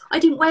 Yeah. And I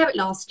didn't wear it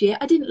last year.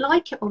 I didn't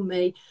like it on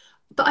me.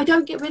 But I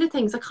don't get rid of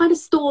things. I kind of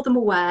store them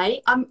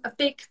away. I'm a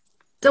big...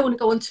 don't want to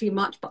go on too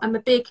much, but I'm a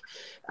big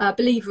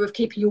believer of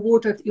keeping your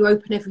wardrobe that you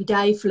open every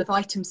day full of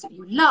items that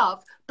you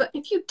love. But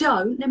if you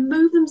don't, then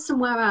move them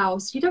somewhere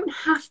else. You don't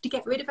have to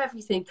get rid of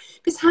everything,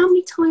 because how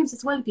many times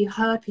as well have you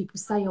heard people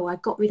say, oh, I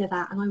got rid of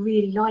that and I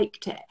really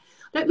liked it?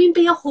 I don't mean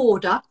be a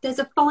hoarder. There's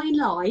a fine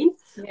line,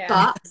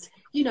 but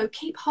you know,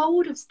 keep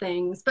hold of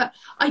things. But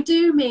I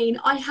do mean,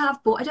 I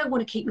have bought, I don't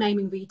want to keep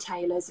naming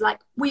retailers. Like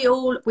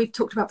we've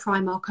talked about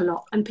Primark a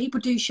lot, and people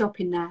do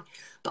shop in there.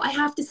 But I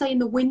have to say, in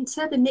the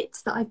winter, the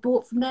knits that I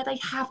bought from there, they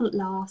haven't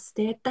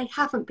lasted. They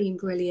haven't been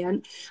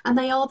brilliant. And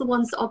they are the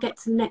ones that I'll get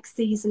to the next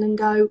season and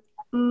go,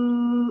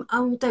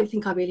 I don't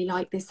think I really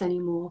like this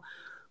anymore.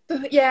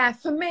 But yeah,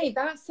 for me,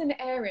 that's an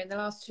area in the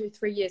last 2 or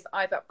 3 years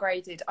I've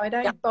upgraded. I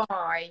don't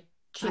buy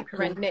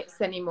cheaper end knits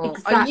anymore.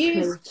 Exactly. I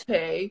used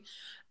to.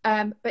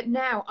 But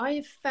now I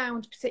have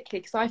found,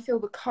 particularly because I feel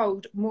the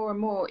cold more and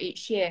more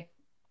each year,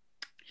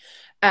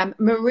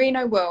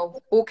 merino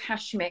wool or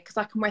cashmere, because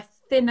I can wear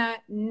thinner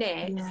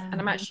knits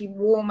and I'm actually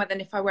warmer than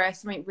if I wear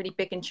something really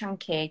big and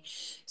chunky.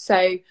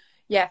 So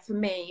yeah, for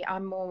me,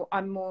 I'm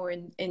more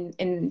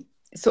in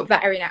sort of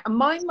that area now. And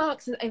my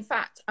Marks, in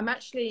fact, I'm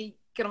actually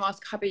going to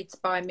ask hubby to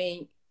buy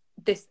me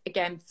this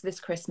again for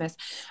this Christmas.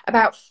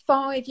 About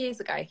 5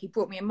 years ago, he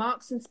bought me a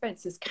Marks and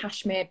Spencer's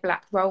cashmere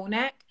black roll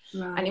neck,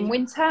 and in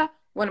winter,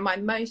 one of my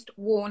most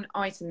worn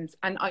items,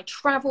 and I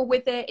travel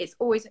with it.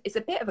 It's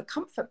a bit of a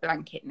comfort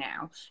blanket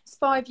now. It's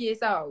 5 years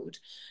old,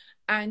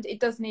 and it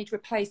does need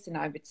replacing,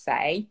 I would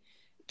say,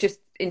 just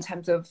in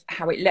terms of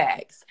how it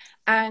looks.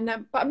 And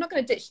but I'm not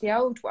going to ditch the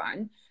old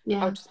one.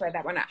 I'll just wear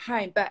that one at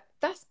home. But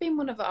that's been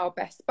one of our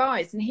best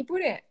buys, and he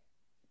bought it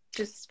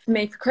just for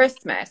me for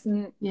Christmas,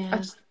 and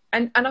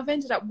And I've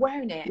ended up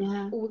wearing it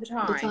all the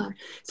time.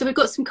 So we've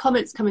got some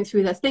comments coming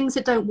through there. Things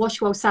that don't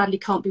wash well, sadly,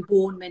 can't be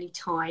worn many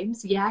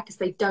times. Because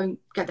they don't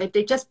get,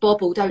 they just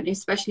bobble, don't they?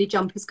 Especially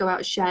jumpers go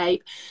out of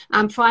shape.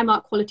 And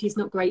Primark quality is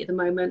not great at the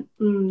moment.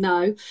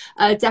 No,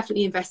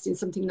 definitely invest in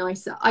something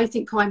nicer. I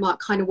think Primark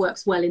kind of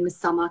works well in the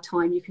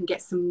summertime. You can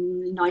get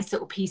some nice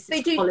little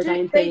pieces for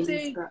holiday and things.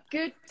 They do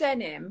good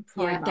denim,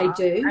 Primark. Yeah,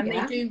 they do. And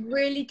they do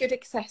really good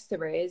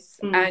accessories.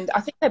 And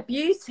I think their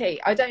beauty,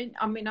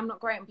 I'm not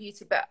great on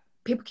beauty, but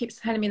people keep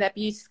telling me their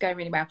beauty's going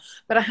really well.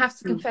 But I have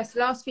to confess,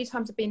 the last few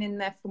times I've been in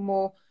there for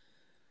more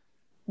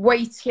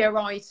weightier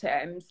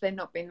items, they've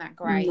not been that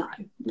great.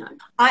 No.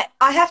 I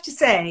have to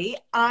say,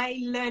 I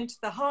learned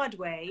the hard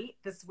way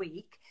this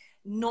week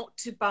not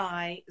to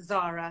buy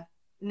Zara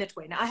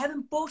knitwear. Now, I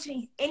haven't bought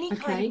any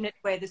kind of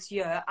knitwear this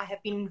year. I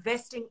have been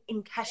investing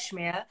in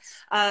cashmere.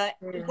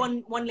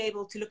 One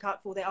label to look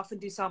out for, they often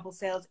do sample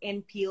sales.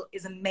 Peel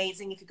is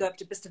amazing. If you go up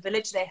to Bicester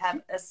Village, they have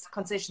a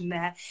concession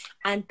there,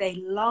 and they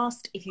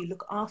last if you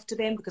look after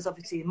them, because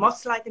obviously the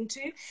moths like them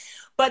too.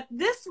 But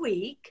this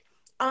week,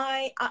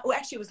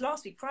 actually it was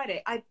last week,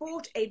 Friday, I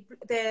bought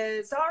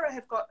Zara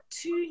have got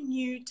 2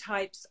 new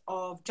types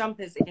of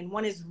jumpers in.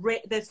 One is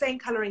red, the same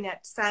colouring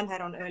that Sam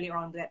had on earlier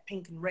on, that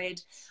pink and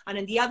red. And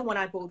then the other one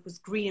I bought was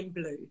green and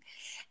blue.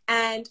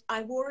 And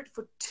I wore it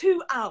for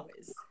 2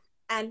 hours.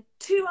 And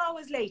 2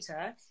 hours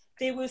later,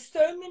 there were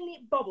so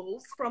many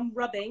bubbles from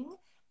rubbing.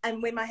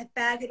 And when my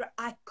bag had,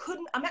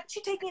 I'm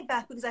actually taking it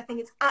back because I think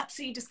it's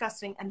absolutely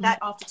disgusting. And that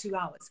after 2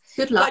 hours.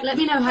 Good luck. But let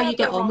me know how you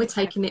get on with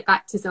taking it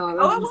back to Zara.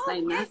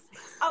 Yes.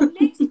 Our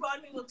next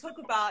one, we will talk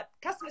about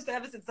customer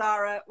service at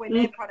Zara when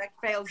their product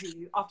fails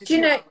you after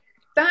 2 hours.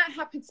 That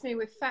happened to me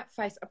with Fat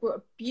Face. I bought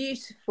a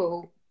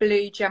beautiful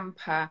blue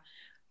jumper.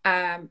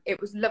 It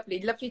was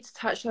lovely to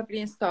touch, lovely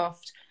and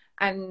soft.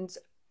 And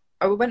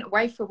I went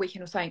away for a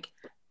weekend or something,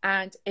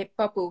 and it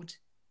bubbled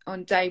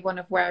on day one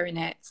of wearing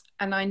it,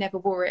 and I never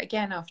wore it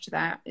again after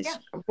that.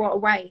 What a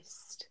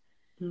waste.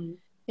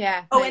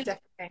 Yeah.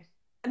 Definitely.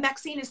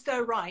 Maxine is so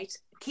right.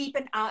 Keep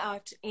an eye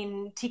out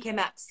in TK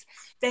Maxx.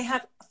 They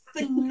have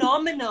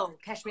phenomenal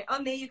cashmere.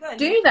 Oh, there you go.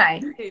 Do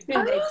they? They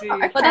do.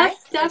 Okay. Well,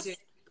 that's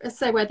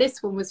say where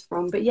this one was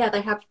from, but yeah,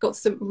 they have got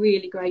some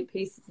really great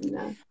pieces in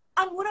there.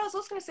 And what I was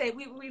also going to say,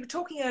 we were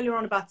talking earlier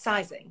on about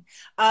sizing.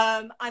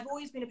 I've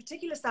always been a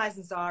particular size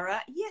in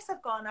Zara. Yes,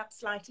 I've gone up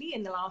slightly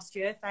in the last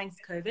year, thanks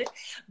COVID,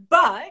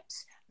 but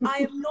I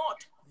am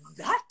not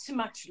that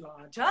much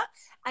larger.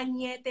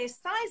 And yet their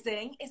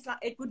sizing is like,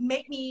 it would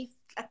make me,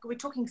 like, we're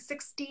talking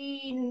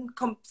 16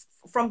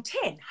 from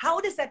 10.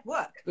 How does that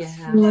work?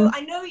 Yeah. So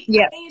I know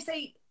you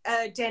say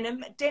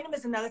denim. Denim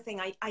is another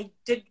thing. I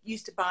did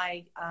used to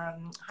buy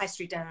high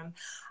street denim.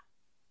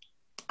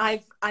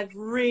 I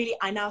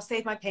now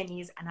save my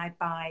pennies and I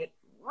buy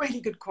really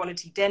good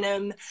quality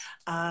denim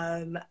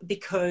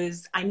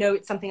because I know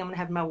it's something I'm going to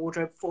have in my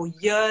wardrobe for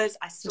years.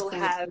 I still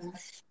have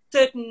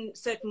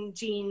certain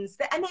jeans,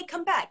 and they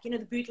come back. You know,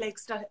 the bootleg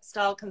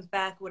style comes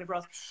back, or whatever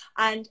else,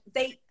 and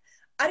they.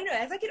 I don't know.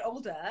 As I get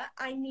older,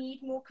 I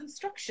need more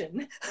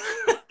construction.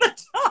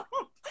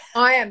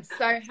 I am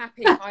so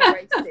happy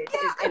high-waisted is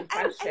in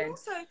fashion. And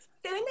also,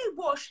 when they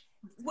wash,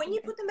 when you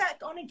put them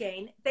back on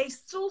again, they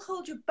still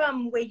hold your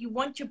bum where you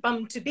want your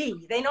bum to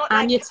be. They're not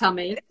And like, your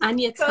tummy. And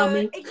your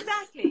tummy.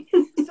 Exactly.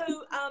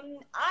 So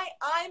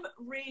I'm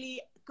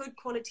really good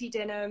quality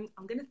denim.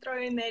 I'm going to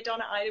throw in there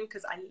Donna Idem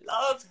because I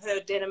love her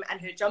denim and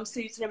her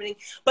jumpsuits and everything.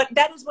 But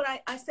that is what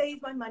I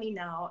save my money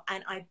now,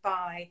 and I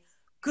buy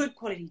good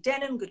quality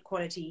denim, good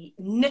quality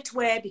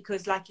knitwear,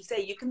 because like you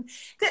say, you can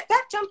that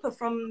jumper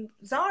from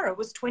Zara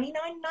was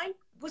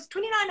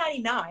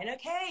 $29.99.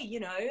 Okay, you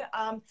know,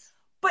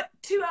 but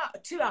 2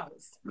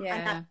 hours,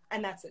 yeah,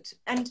 and that's it.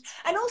 And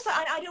also,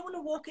 I don't want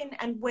to walk in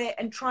and wear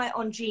and try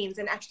on jeans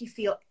and actually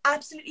feel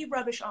absolutely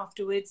rubbish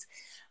afterwards,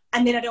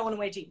 and then I don't want to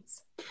wear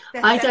jeans.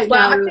 I don't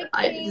well, know.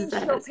 I think jeans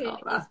shopping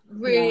is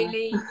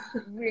really,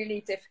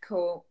 really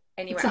difficult.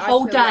 Anyway, it's a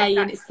whole day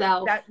in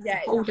itself. It's a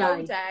whole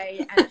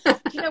day. And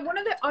you know,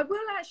 I will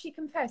actually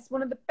confess,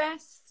 one of the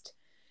best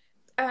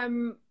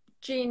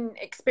jean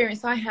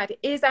experience I had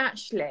is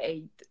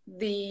actually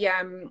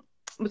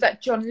was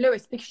at John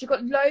Lewis, because you've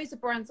got loads of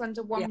brands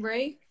under one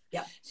roof.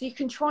 Yeah. So you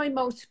can try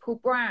multiple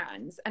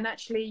brands, and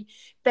actually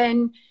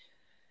then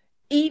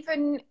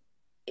even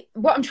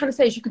what I'm trying to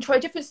say is you can try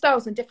different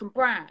styles and different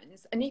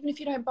brands, and even if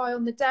you don't buy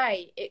on the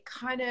day, it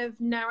kind of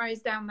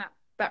narrows down that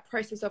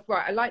process of,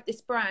 right, I like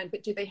this brand,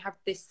 but do they have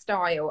this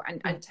style,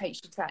 and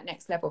takes you to that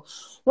next level.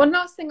 One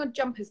last thing on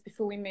jumpers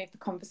before we move the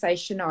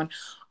conversation on.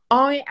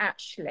 I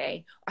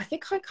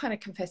think I kind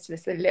of confessed to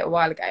this a little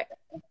while ago,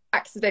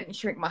 accidentally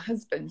shrink my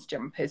husband's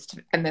jumpers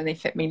and then they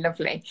fit me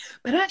lovely.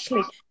 But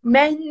actually,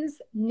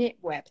 men's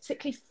knitwear,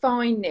 particularly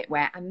fine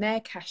knitwear, and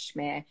their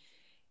cashmere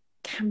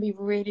can be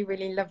really,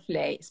 really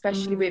lovely,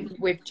 especially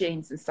with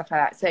jeans and stuff like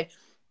that. So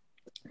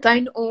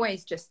don't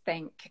always just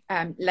think,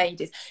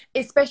 ladies,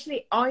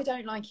 especially, I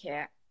don't like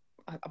it.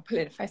 I'll pull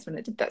in a face when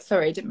I did that.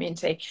 Sorry, I didn't mean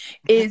to.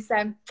 Is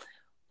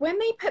when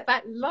they put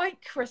that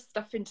lycra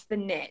stuff into the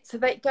knit, so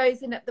that it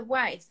goes in at the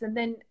waist, and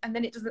then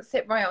it doesn't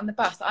sit right on the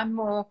bust. I'm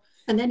more,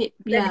 and then it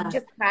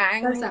just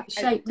hangs goes that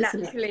shape,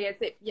 naturally as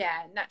it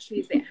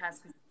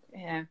has.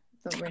 Yeah.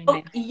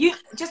 Really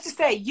just to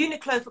say,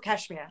 Uniqlo for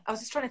cashmere. I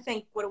was just trying to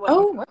think what it was.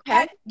 Oh,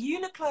 okay.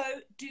 Uniqlo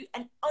do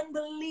an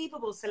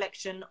unbelievable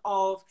selection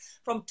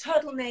from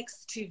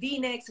turtlenecks to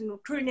V-necks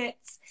and crew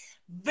necks.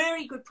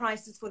 Very good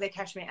prices for their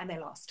cashmere, and they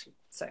last.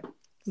 So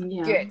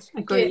good.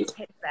 Agreed.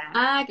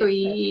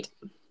 Agreed.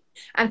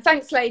 And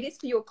thanks, ladies,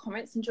 for your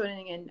comments and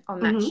joining in on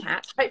that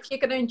chat. Hope you're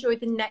going to enjoy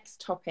the next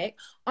topic.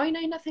 I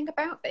know nothing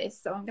about this,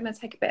 so I'm going to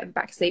take a bit of a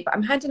backseat, but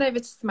I'm handing over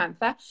to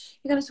Samantha.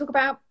 You're going to talk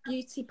about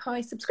Beauty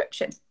Pie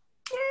subscription.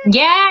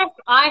 Yes,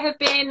 I have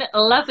been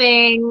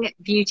loving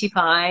Beauty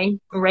Pie,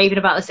 raving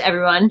about this to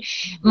everyone.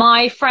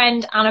 My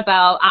friend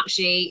Annabelle,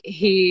 actually,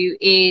 who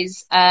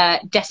is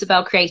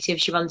Decibel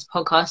Creative, she runs a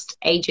podcast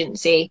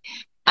agency.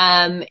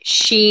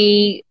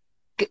 She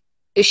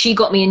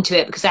got me into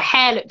it because her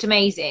hair looked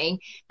amazing,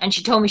 and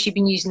she told me she'd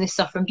been using this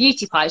stuff from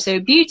Beauty Pie.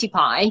 So Beauty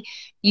Pie,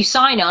 you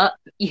sign up,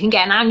 you can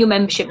get an annual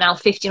membership now,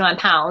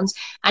 £59,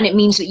 and it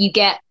means that you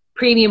get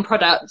premium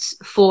products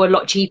for a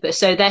lot cheaper.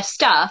 So their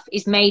stuff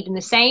is made in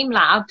the same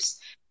labs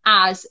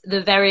as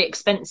the very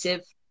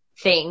expensive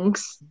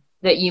things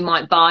that you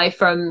might buy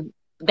from,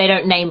 they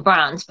don't name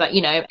brands, but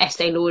you know,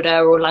 Estee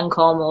Lauder or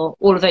Lancome or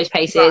all of those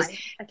places. Right.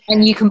 Okay.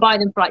 And you can buy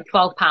them for like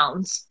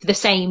 £12 for the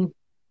same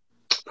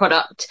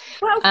product.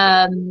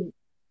 Yeah,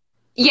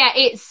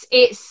 it's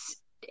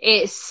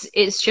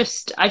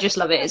just, I just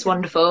love it. It's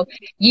wonderful.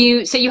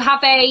 So you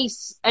have a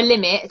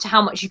limit to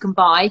how much you can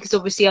buy, because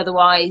obviously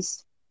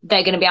otherwise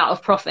they're going to be out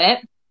of profit.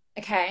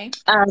 Okay.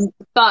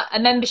 But a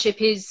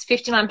membership is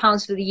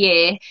 £59 for the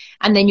year,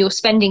 and then your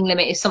spending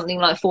limit is something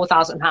like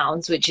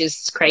 £4,000, which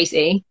is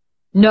crazy.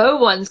 No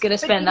one's going to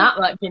spend that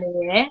much in a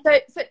year. So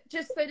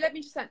let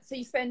me just say, so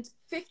you spend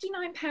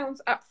 £59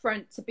 up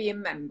front to be a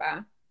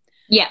member.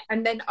 Yeah.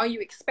 And then are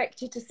you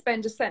expected to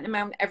spend a certain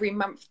amount every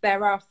month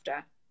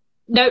thereafter?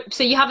 No,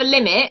 so you have a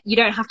limit. You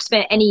don't have to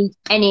spend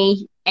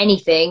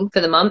anything for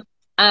the month.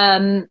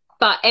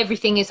 But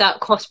everything is at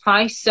cost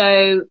price.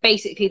 So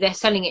basically they're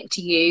selling it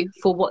to you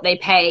for what they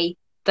pay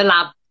the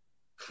lab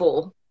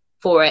for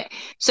it.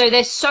 So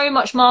there's so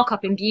much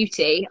markup in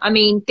beauty. I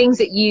mean, things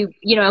that you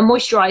know, a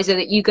moisturizer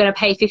that you're going to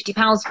pay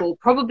 £50 for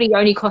probably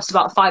only costs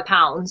about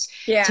 £5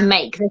 to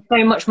make. There's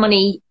so much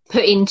money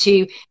put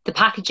into the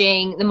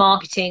packaging, the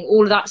marketing,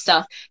 all of that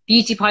stuff.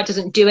 Beauty Pie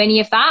doesn't do any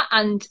of that.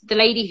 And the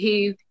lady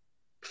who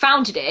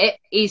founded it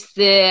is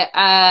the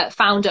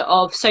founder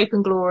of Soap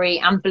and Glory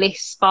and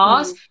Bliss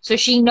Spas. So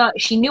she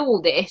knew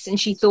all this, and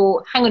she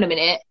thought, hang on a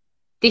minute,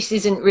 this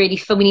isn't really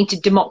fun. We need to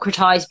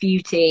democratize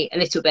beauty a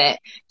little bit.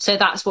 So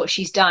that's what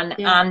she's done.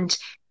 And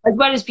as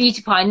well as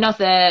Beauty Pie,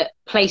 another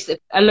place,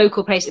 a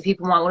local place that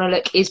people might want to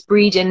look is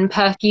Breeden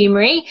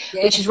Perfumery,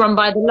 which is run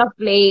by the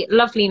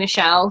lovely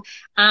Michelle.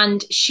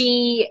 And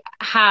she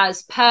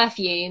has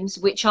perfumes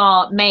which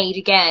are made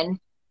again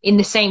in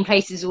the same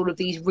place as all of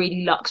these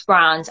really luxe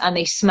brands, and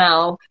they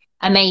smell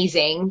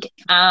amazing,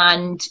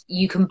 and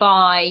you can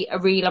buy a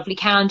really lovely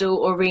candle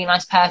or a really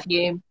nice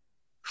perfume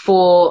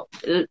for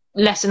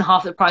less than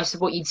half the price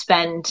of what you'd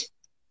spend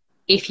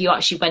if you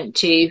actually went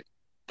to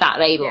that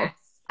label. Yes.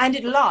 And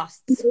it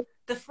lasts.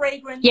 The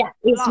fragrance. Yeah,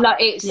 it's lasts.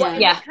 it's What,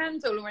 in yeah, the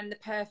candle or in the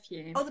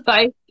perfume? Oh, the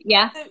both.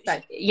 Yeah, so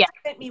Both. yeah.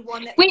 she sent me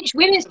one that Which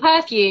women's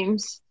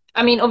perfumes?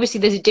 I mean, obviously,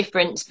 there's a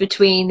difference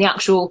between the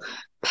actual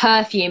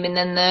perfume and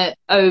then the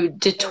eau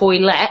de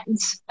toilette.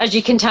 As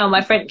you can tell,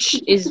 my French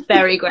is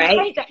very I great.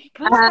 hate that.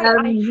 Can I say, I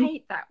Um,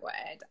 hate that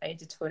word, eau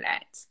de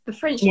toilette. The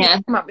French Yeah. need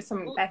to come up with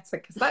something better,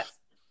 because that's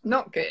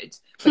not good.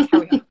 But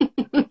carry on.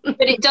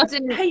 But it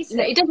doesn't Hate it.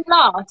 it doesn't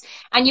last.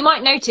 And you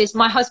might notice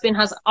my husband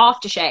has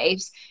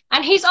aftershaves,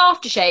 and his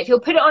aftershave, he'll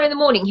put it on in the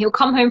morning, he'll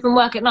come home from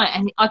work at night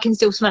and I can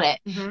still smell it.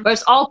 Mhm.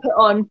 Whereas I'll put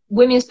on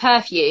women's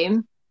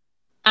perfume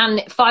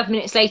and 5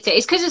 minutes later,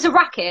 it's because it's a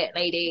racket,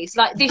 ladies.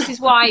 Like, this is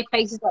why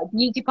places like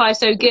Beauty Pie are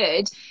so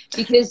good,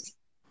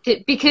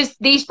 because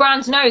these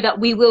brands know that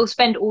we will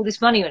spend all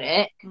this money on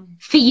it,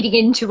 feeding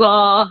into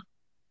our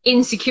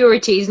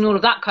insecurities and all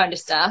of that kind of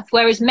stuff.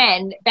 Whereas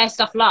men, their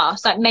stuff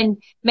lasts. Like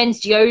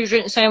men's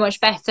deodorant so much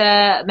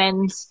better.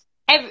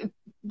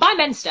 Buy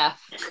men's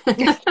stuff.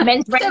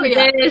 Men's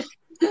razors.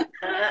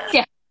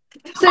 Yeah.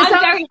 So I'm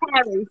some- very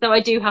hairy, so I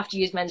do have to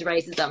use men's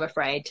razors, I'm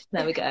afraid.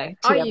 There we go.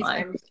 I use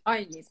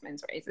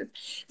men's razors.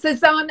 So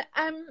Zan,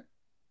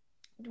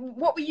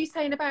 what were you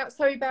saying about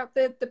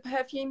the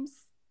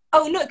perfumes?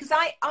 Oh no, because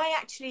I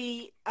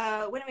actually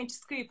when I went to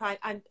Scoop,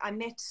 I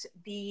met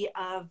the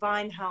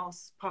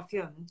Winehouse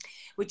perfume,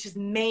 which is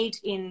made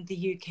in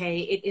the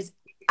UK. It is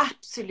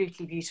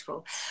absolutely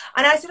beautiful,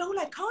 and I said, "Oh,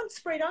 I can't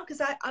spray it on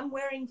because I'm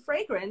wearing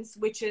fragrance,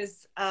 which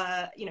is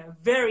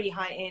very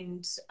high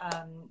end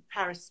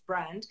Paris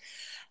brand,"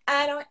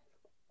 and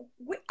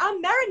I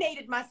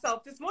marinated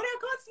myself this morning. I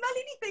can't smell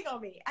anything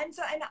on me, and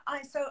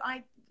so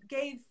I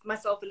gave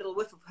myself a little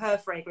whiff of her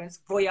fragrance,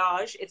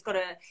 Voyage. It's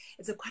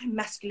a quite a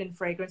masculine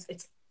fragrance.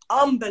 It's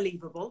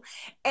unbelievable.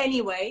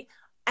 Anyway,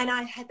 and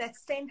I had that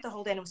scent the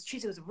whole day, and it was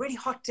Tuesday. It was a really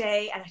hot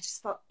day, and I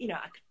just felt,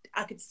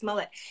 I could smell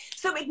it.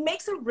 So it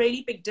makes a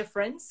really big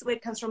difference where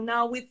it comes from.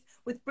 Now with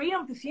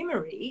Brion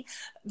Perfumery,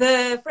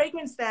 the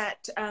fragrance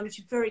that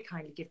she very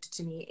kindly gifted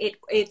to me,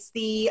 it's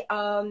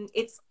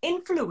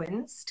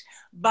influenced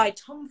by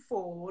Tom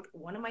Ford,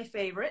 one of my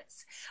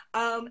favorites,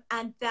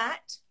 and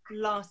that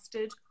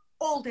lasted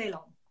all day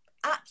long,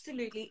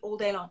 absolutely all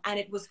day long, and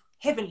it was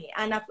heavenly.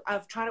 And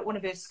I've tried out one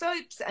of her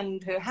soaps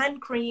and her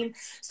hand cream.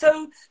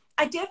 So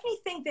I definitely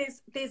think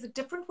there's a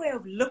different way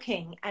of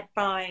looking at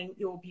buying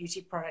your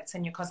beauty products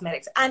and your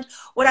cosmetics. And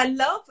what I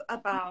love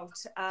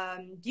about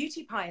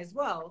Beauty Pie as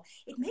well,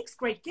 it makes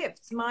great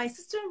gifts. My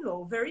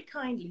sister-in-law very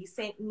kindly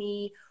sent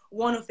me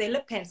one of their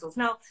lip pencils.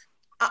 Now,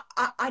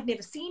 I'd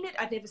never seen it.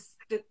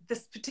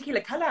 This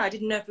particular color, I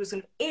didn't know if it was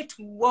it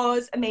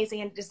was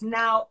amazing, and it is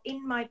now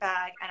in my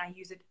bag, and I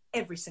use it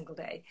every single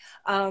day.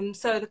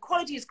 So the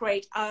quality is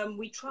great. I've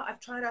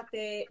tried out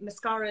their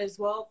mascara as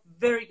well.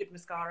 Very good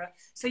mascara.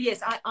 So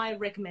yes, I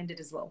recommend it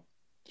as well.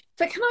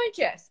 So can I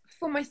just,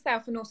 for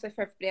myself and also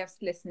for everybody else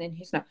listening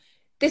who's not,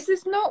 this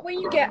is not where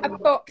you get a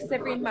box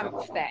every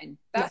month then.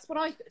 That's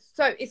what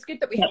so it's good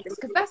that we have this,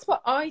 because that's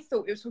what I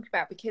thought we were talking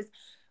about,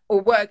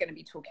 or we're going to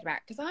be talking about,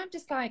 because I'm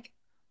just like,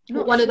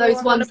 one of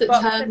those ones that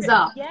turns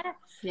up. Yeah.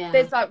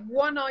 There's like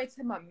one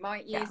item I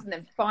might use, and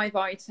then 5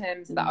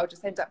 items that I'll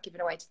just end up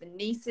giving away to the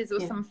nieces or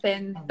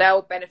something.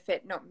 They'll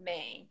benefit, not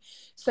me.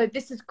 So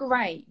this is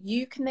great.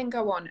 You can then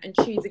go on and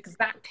choose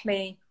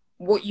exactly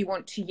what you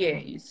want to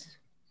use.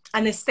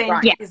 And the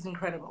scent is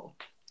incredible.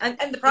 And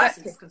the price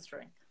is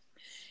considering.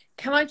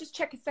 Can I just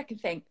check a second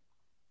thing?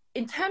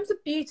 In terms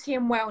of beauty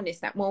and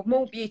wellness, now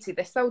more beauty,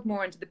 they're sold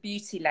more under the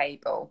beauty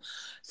label.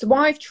 So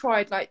I've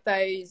tried like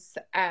those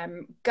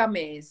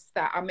gummies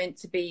that are meant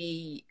to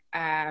be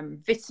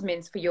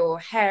vitamins for your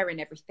hair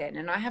and everything.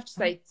 And I have to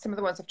say, some of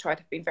the ones I've tried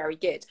have been very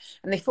good,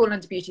 and they fall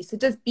under beauty. So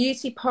does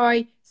Beauty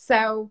Pie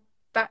sell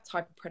that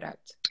type of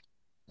product?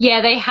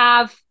 Yeah, they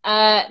have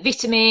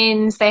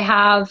vitamins, they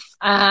have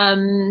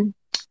probiotics,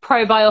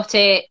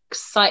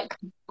 like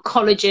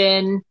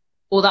collagen,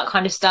 all that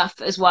kind of stuff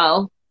as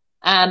well.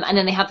 And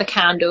then they have the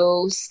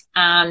candles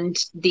and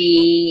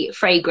the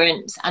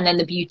fragrance and then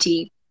the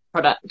beauty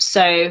products.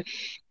 So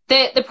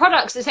the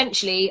products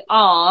essentially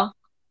are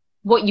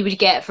what you would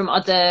get from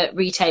other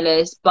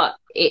retailers, but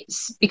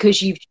it's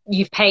because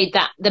you've paid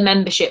the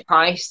membership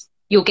price,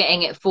 you're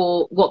getting it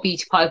for what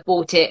Beauty Pie have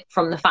bought it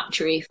from the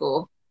factory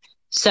for.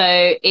 So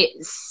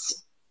it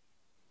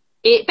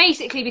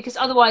basically, because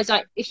otherwise,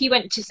 like if you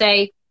went to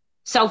say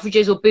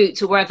Selfridges or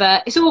Boots or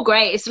wherever, it's all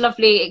great, it's a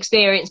lovely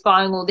experience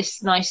buying all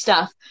this nice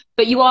stuff,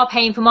 but you are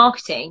paying for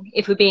marketing,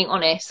 if we're being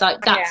honest.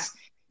 Like that's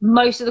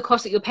most of the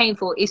cost that you're paying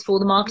for is for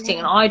the marketing.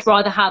 And I'd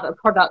rather have a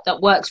product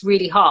that works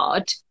really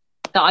hard,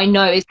 that I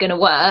know is going to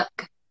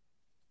work,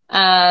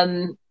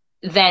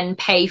 than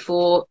pay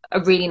for a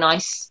really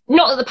nice,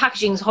 not that the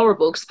packaging is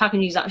horrible, because the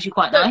packaging is actually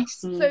quite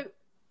nice.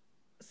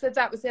 so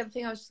that was the other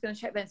thing I was just going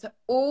to check then. So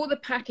all the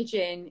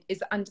packaging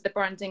is under the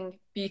branding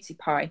Beauty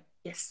Pie.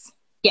 Yes.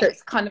 Yeah. So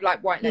it's kind of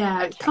like white label. Yeah,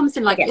 Okay. it comes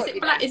in like, Yeah. is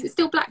it black? Is it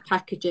still black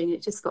packaging?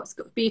 It's got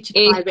Beauty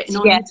It's- Pie written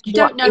on. yeah, You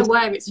don't know it's-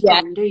 where it's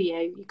yeah. from, do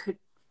you?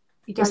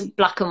 You It's don't.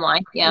 black and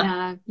white. Yeah,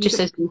 Yeah, you just could-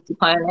 says Beauty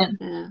Pie on it.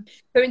 yeah.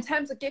 So in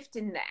terms of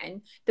gifting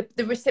then,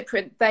 the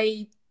recipient,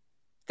 they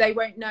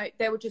won't know,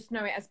 they will just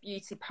know it as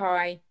Beauty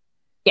Pie.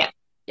 Yeah.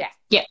 Yeah.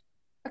 Yeah.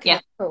 Okay,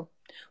 Yeah. cool.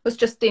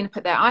 Was Justina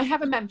put there. I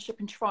have a membership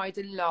and tried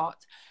a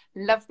lot.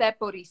 Love their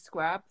body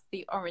scrub,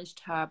 the orange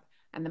tub,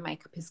 and the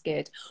makeup is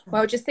good.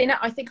 Well, Justina,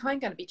 I think I'm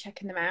going to be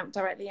checking them out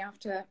directly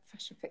after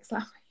Fashion Fix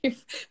Live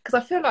because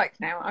I feel like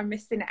now I'm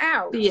missing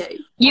out. For you.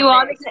 You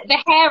are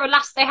the hair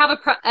They have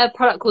a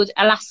product called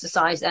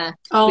Elasticizer,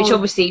 Oh, which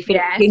obviously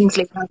Philip yes.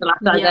 Kingsley has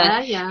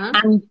Elasticizer, yeah.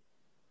 and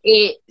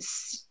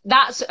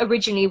that's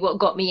originally what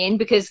got me in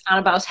because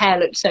Annabelle's hair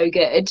looked so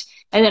good,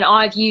 and then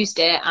I've used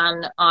it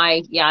and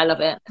I love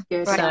it.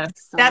 Good. So-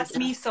 That's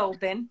me sold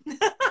then.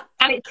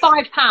 And it's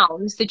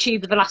 £5 the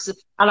tube of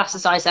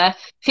Elasticizer.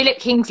 Philip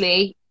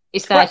Kingsley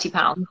is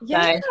 £30.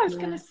 Yeah, So I was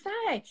going to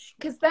say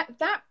because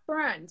that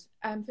brand,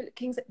 Philip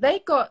Kingsley, they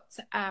got.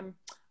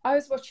 I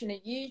was watching a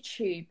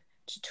YouTube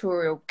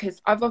tutorial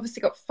because I've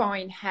obviously got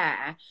fine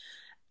hair,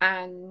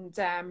 and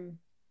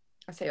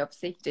I say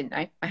obviously, you didn't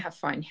know I have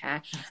fine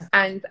hair,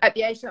 and at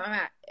the age that I'm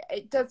at,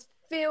 it does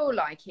feel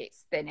like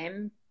it's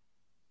thinning.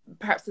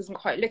 Perhaps doesn't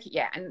quite look it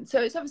yet, and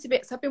so it's obviously a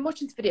bit. So I've been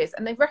watching some videos,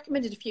 and they've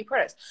recommended a few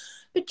products,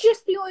 but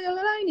just the oil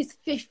alone is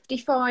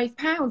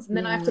 £55, and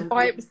then I have to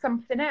buy it with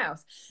something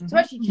else. So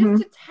actually,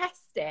 just to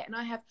test it, and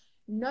I have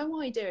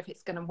no idea if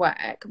it's going to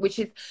work, which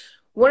is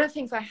one of the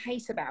things I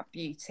hate about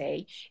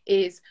beauty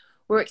is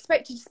we're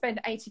expected to spend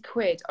 80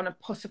 quid on a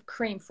pot of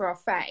cream for our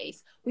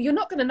face. Well, you're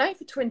not going to know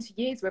for 20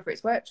 years whether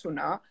it's worked or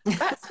not.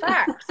 That's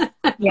fact.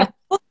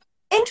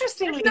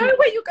 Interestingly, There's no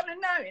way you're going to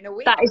know in a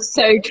week. that is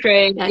so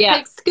true. Yeah, Yeah, it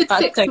takes a good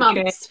that's 6 so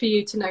months for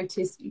you to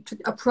notice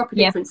a proper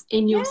Yeah. difference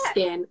in your Yeah.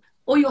 skin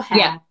or your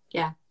hair.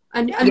 Yeah.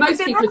 And Yeah, most because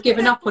people they're have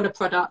given not- up on a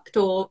product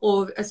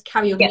or as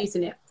carry on Yeah.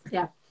 using it.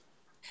 Yeah.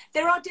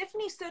 there are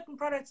definitely certain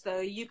products though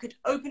you could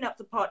open up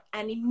the pot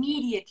and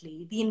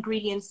immediately the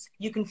ingredients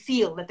you can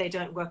feel that they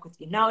don't work with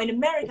you. Now in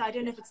America, I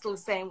don't know if it's still the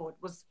same or it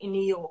was in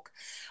New York.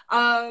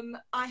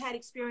 I had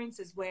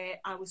experiences where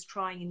I was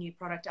trying a new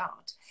product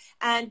out,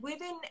 and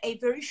within a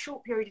very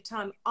short period of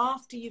time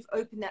after you've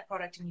opened that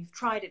product and you've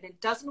tried it and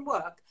it doesn't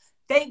work,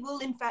 they will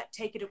in fact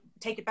take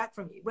it back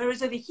from you.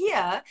 Whereas over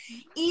here,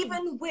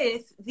 even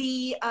with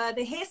the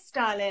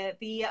hairstyler,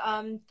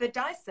 the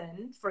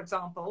Dyson, for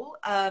example,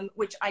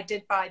 which I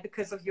did buy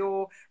because of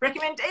your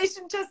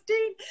recommendation,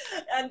 Justine,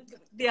 and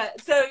yeah,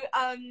 so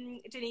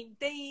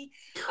Janine,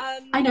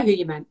 I know who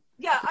you meant.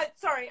 yeah,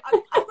 sorry,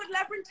 I've got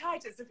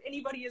labyrinthitis. If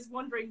anybody is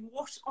wondering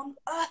what on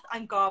earth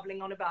I'm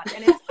garbling on about,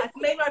 and I've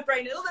made my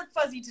brain a little bit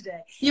fuzzy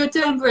today. You're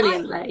doing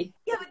brilliantly.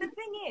 Yeah, but the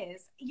thing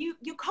is, you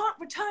can't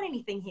return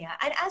anything here.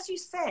 And as you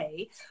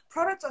say,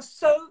 products are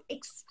so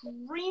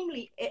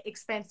extremely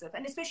expensive.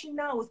 And especially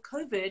now with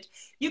COVID,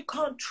 you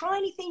can't try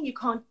anything, you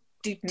can't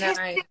do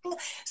testing.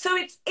 So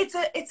it's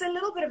a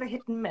little bit of a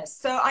hit and miss.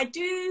 So I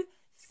do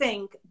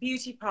think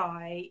Beauty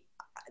Pie,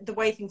 the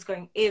way things are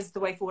going, is the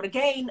way forward.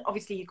 Again,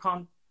 obviously you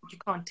can't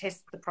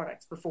test the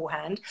products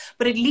beforehand,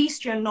 but at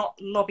least you're not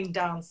lobbing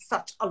down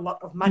such a lot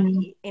of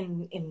money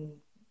in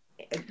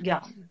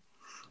yeah.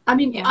 I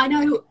mean, I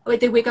know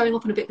that we're going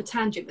off on a bit of a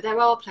tangent, but there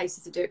are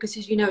places to do it because,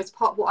 as you know, it's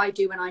part of what I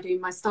do when I do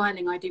my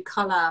styling. I do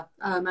colour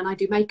and I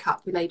do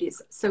makeup with ladies.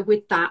 So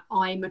with that,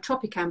 I'm a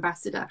Tropic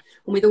ambassador.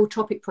 And with all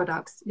Tropic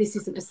products, this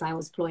isn't a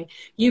sales ploy.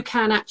 You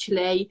can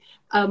actually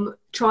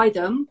try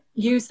them,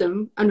 use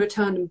them and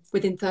return them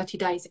within 30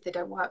 days if they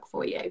don't work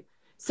for you.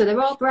 So there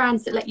are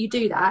brands that let you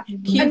do that.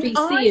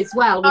 QVC as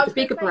well with the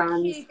bigger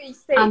brands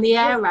and the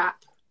Air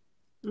Wrap.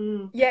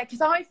 Yeah,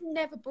 because I've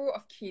never bought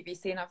off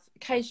QVC and I've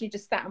occasionally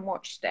just sat and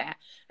watched it.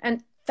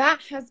 And that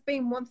has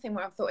been one thing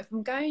where I've thought if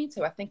I'm going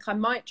to, I think I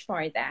might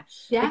try there.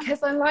 Yeah.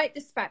 Because I like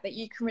this fact that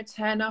you can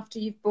return after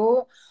you've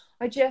bought.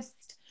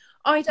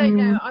 I don't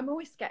know. I'm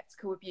always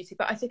skeptical with beauty,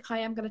 but I think I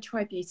am going to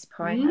try Beauty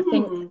Pie.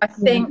 I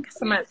think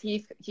Samantha,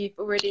 you've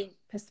already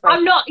persuaded.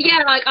 I'm not. Yeah,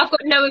 like I've got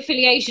no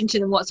affiliation to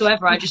them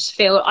whatsoever. I just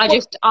feel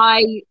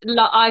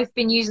I've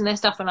been using their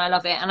stuff and I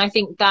love it, and I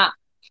think that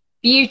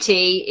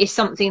beauty is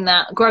something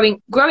that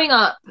growing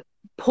up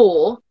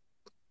poor,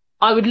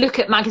 I would look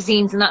at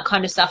magazines and that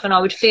kind of stuff, and I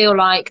would feel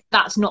like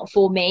that's not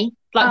for me.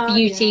 Like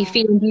beauty,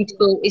 feeling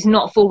beautiful is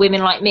not for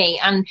women like me,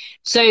 and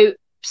so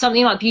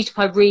something like Beauty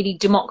Pie really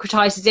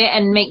democratizes it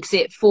and makes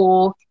it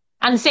for.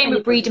 And the same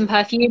with Breed and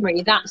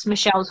Perfumery. That's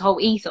Michelle's whole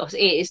ethos: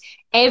 is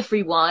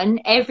every woman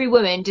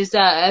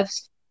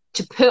deserves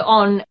to put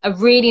on a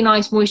really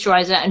nice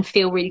moisturizer and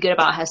feel really good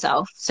about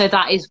herself. So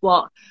that is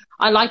what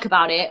I like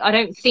about it. I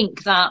don't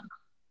think that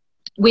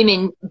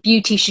women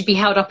beauty should be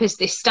held up as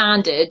this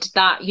standard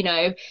that, you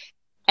know,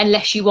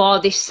 unless you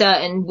are this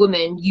certain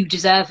woman, you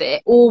deserve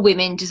it. All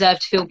women deserve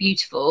to feel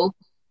beautiful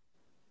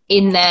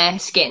in their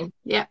skin.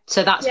 Yeah.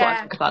 So that's what I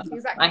think about them.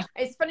 Exactly.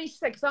 It's funny to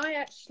say, because I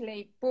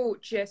actually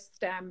bought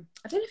just I don't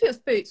know if it was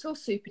Boots or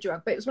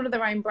Superdrug, but it was one of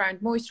their own brand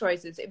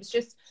moisturizers. It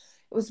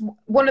was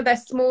one of their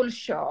smaller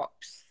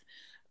shops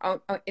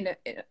on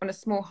a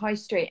small high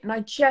street, and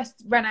I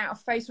just ran out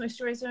of face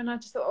moisturizer, and I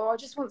just thought, I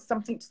just want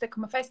something to stick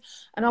on my face.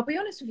 And I'll be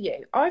honest with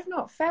you, I've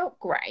not felt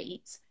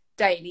great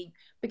daily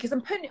because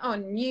I'm putting it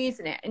on and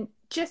using it, and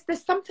just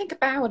there's something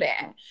about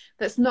it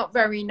that's not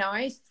very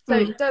nice.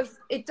 So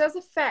it does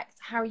affect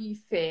how you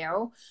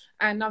feel.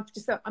 And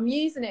I'm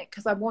using it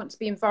because I want to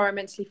be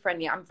environmentally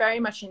friendly. I'm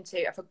very much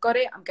into, if I've got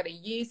it, I'm going to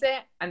use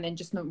it and then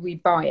just not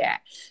rebuy it.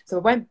 So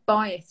I won't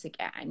buy it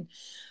again,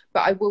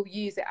 but I will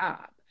use it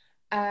up.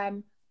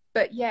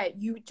 But yeah,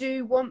 you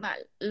do want that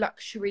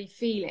luxury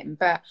feeling,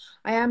 but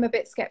I am a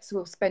bit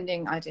skeptical of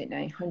spending, I don't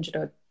know, 100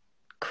 odd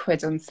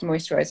quid on some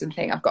moisturiser and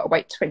think I've got to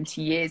wait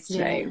 20 years to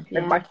know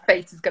if my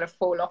face is going to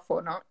fall off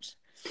or not.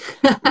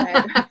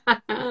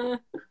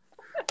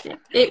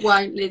 It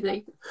won't,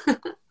 Lizzie.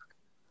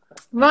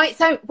 Right,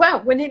 so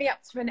we're nearly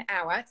up to an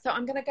hour, so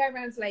I'm going to go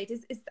around,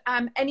 ladies. Is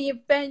any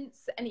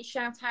events, any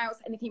shout outs,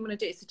 anything you want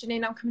to do? So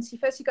Janine, I'm coming to you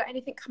first. You got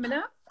anything coming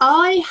up?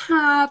 I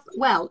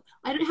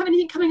don't have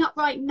anything coming up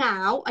right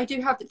now. I do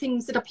have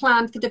things that are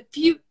planned for the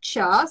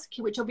future,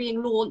 which are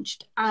being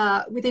launched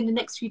within the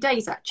next few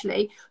days,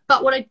 actually.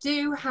 But what I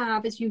do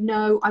have, as you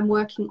know, I'm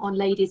working on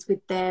ladies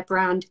with their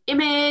brand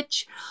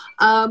image.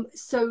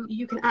 So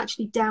you can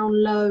actually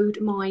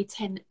download my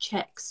 10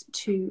 checks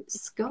to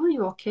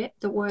skyrocket,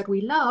 the word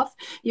we love,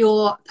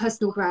 your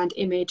personal brand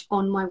image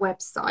on my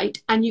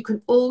website. And you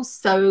can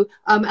also,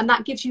 and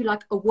that gives you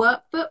like a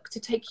workbook to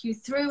take you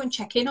through and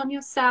check in on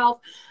yourself.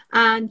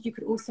 And you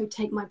can also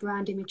take my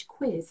brand image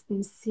quiz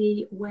and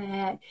see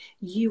where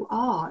you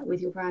are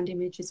with your brand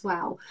image as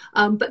well.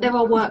 But there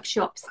are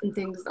workshops and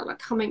things that are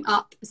coming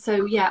up.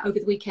 So yeah, over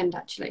the weekend,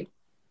 actually.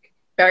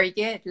 Very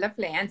good.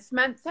 Lovely. And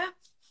Samantha?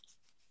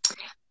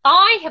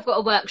 I have got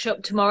a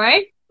workshop tomorrow.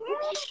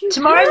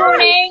 Tomorrow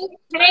morning,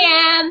 10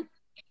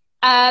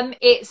 a.m.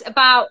 It's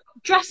about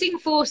dressing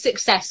for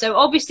success. So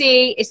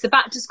obviously it's the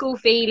back to school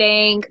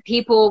feeling.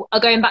 People are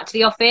going back to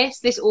the office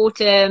this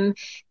autumn.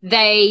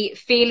 They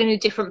feel in a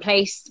different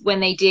place when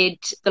they did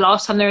the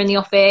last time they were in the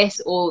office,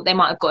 or they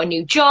might have got a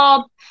new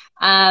job.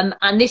 And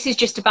this is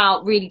just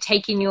about really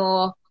taking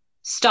your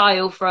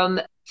style from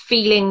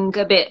feeling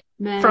a bit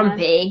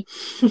frumpy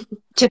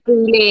to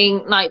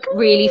feeling like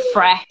really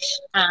fresh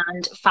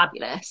and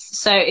fabulous.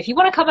 So if you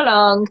want to come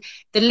along,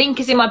 the link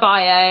is in my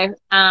bio,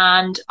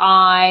 and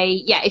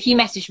if you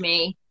message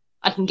me,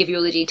 I can give you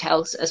all the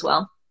details as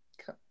well.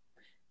 Cool.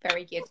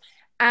 Very good.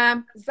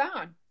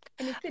 Zan,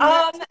 anything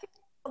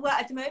well,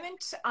 at the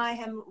moment I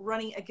am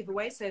running a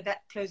giveaway, so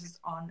that closes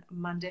on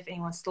Monday if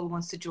anyone still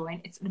wants to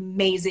join. It's an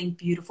amazing,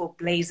 beautiful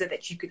blazer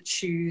that you could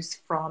choose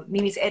from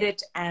Mimi's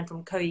Edit and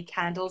from Coe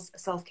Candles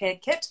self-care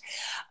kit.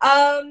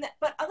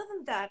 But other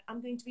than that,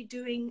 I'm going to be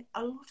doing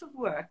a lot of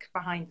work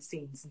behind the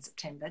scenes in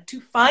September to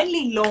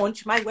finally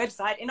launch my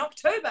website in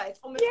October. It's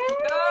almost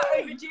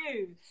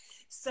overdue.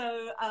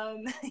 So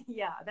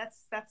yeah,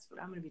 that's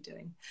what I'm going to be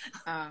doing.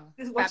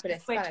 Watch the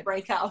sweat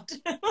break out.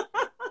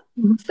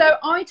 So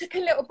I took a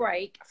little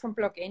break from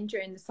blogging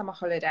during the summer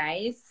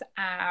holidays,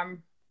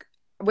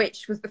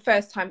 which was the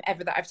first time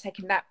ever that I've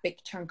taken that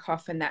big chunk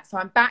off and that. So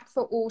I'm back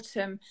for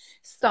autumn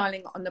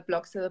styling on the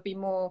blog. So there'll be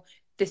more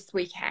this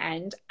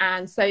weekend.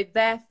 And so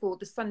therefore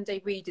the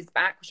Sunday Read is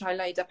back, which I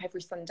load up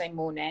every Sunday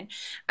morning.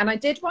 And I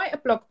did write a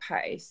blog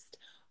post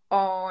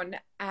on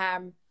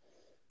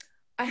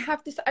I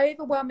have this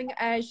overwhelming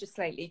urge just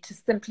lately to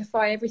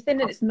simplify everything,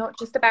 and it's not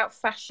just about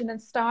fashion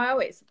and style,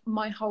 it's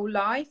my whole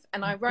life.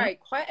 And I wrote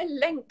quite a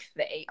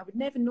lengthy, I would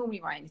never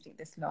normally write anything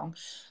this long,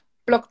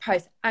 blog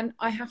post, and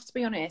I have to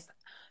be honest,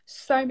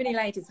 so many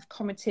ladies have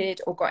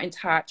commented or got in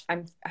touch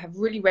and have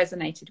really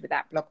resonated with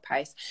that blog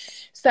post.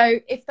 So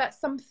if that's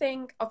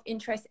something of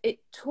interest, it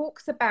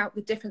talks about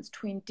the difference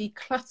between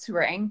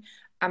decluttering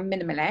and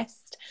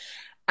minimalist.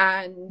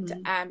 And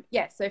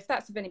so if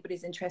that's of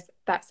anybody's interest,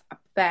 that's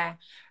up there.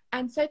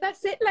 And so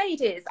that's it,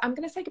 ladies. I'm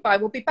going to say goodbye.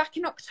 We'll be back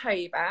in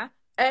October,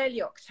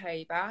 early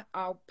October.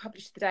 I'll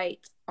publish the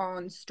date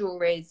on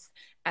stories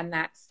and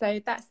that. So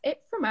that's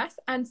it from us.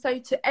 And so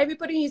to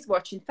everybody who's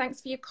watching,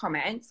 thanks for your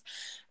comments.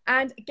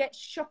 And get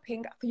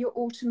shopping for your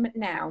autumn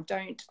now.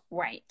 Don't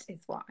wait,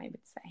 is what I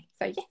would say.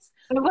 So yes.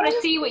 I want to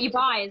see what you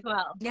buy as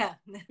well. Yeah.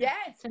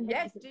 Yes, do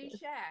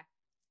share.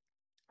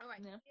 All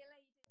right. Yeah.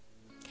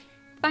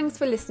 Thanks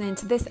for listening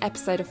to this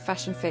episode of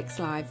Fashion Fix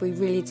Live. We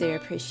really do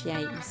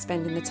appreciate you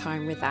spending the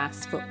time with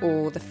us for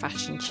all the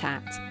fashion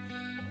chat.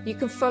 You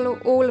can follow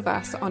all of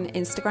us on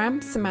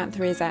Instagram.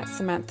 Samantha is at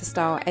Samantha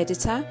Style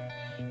Editor.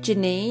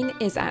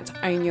 Janine is at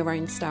Own Your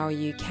Own Style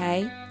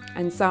UK.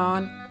 And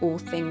Zan, All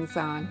Things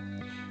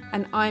Zan.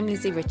 And I'm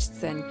Lizzie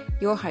Richardson,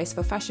 your host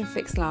for Fashion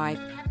Fix Live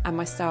and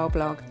my style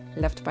blog,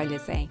 Loved by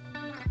Lizzie.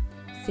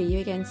 See you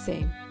again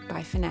soon.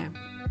 Bye for now.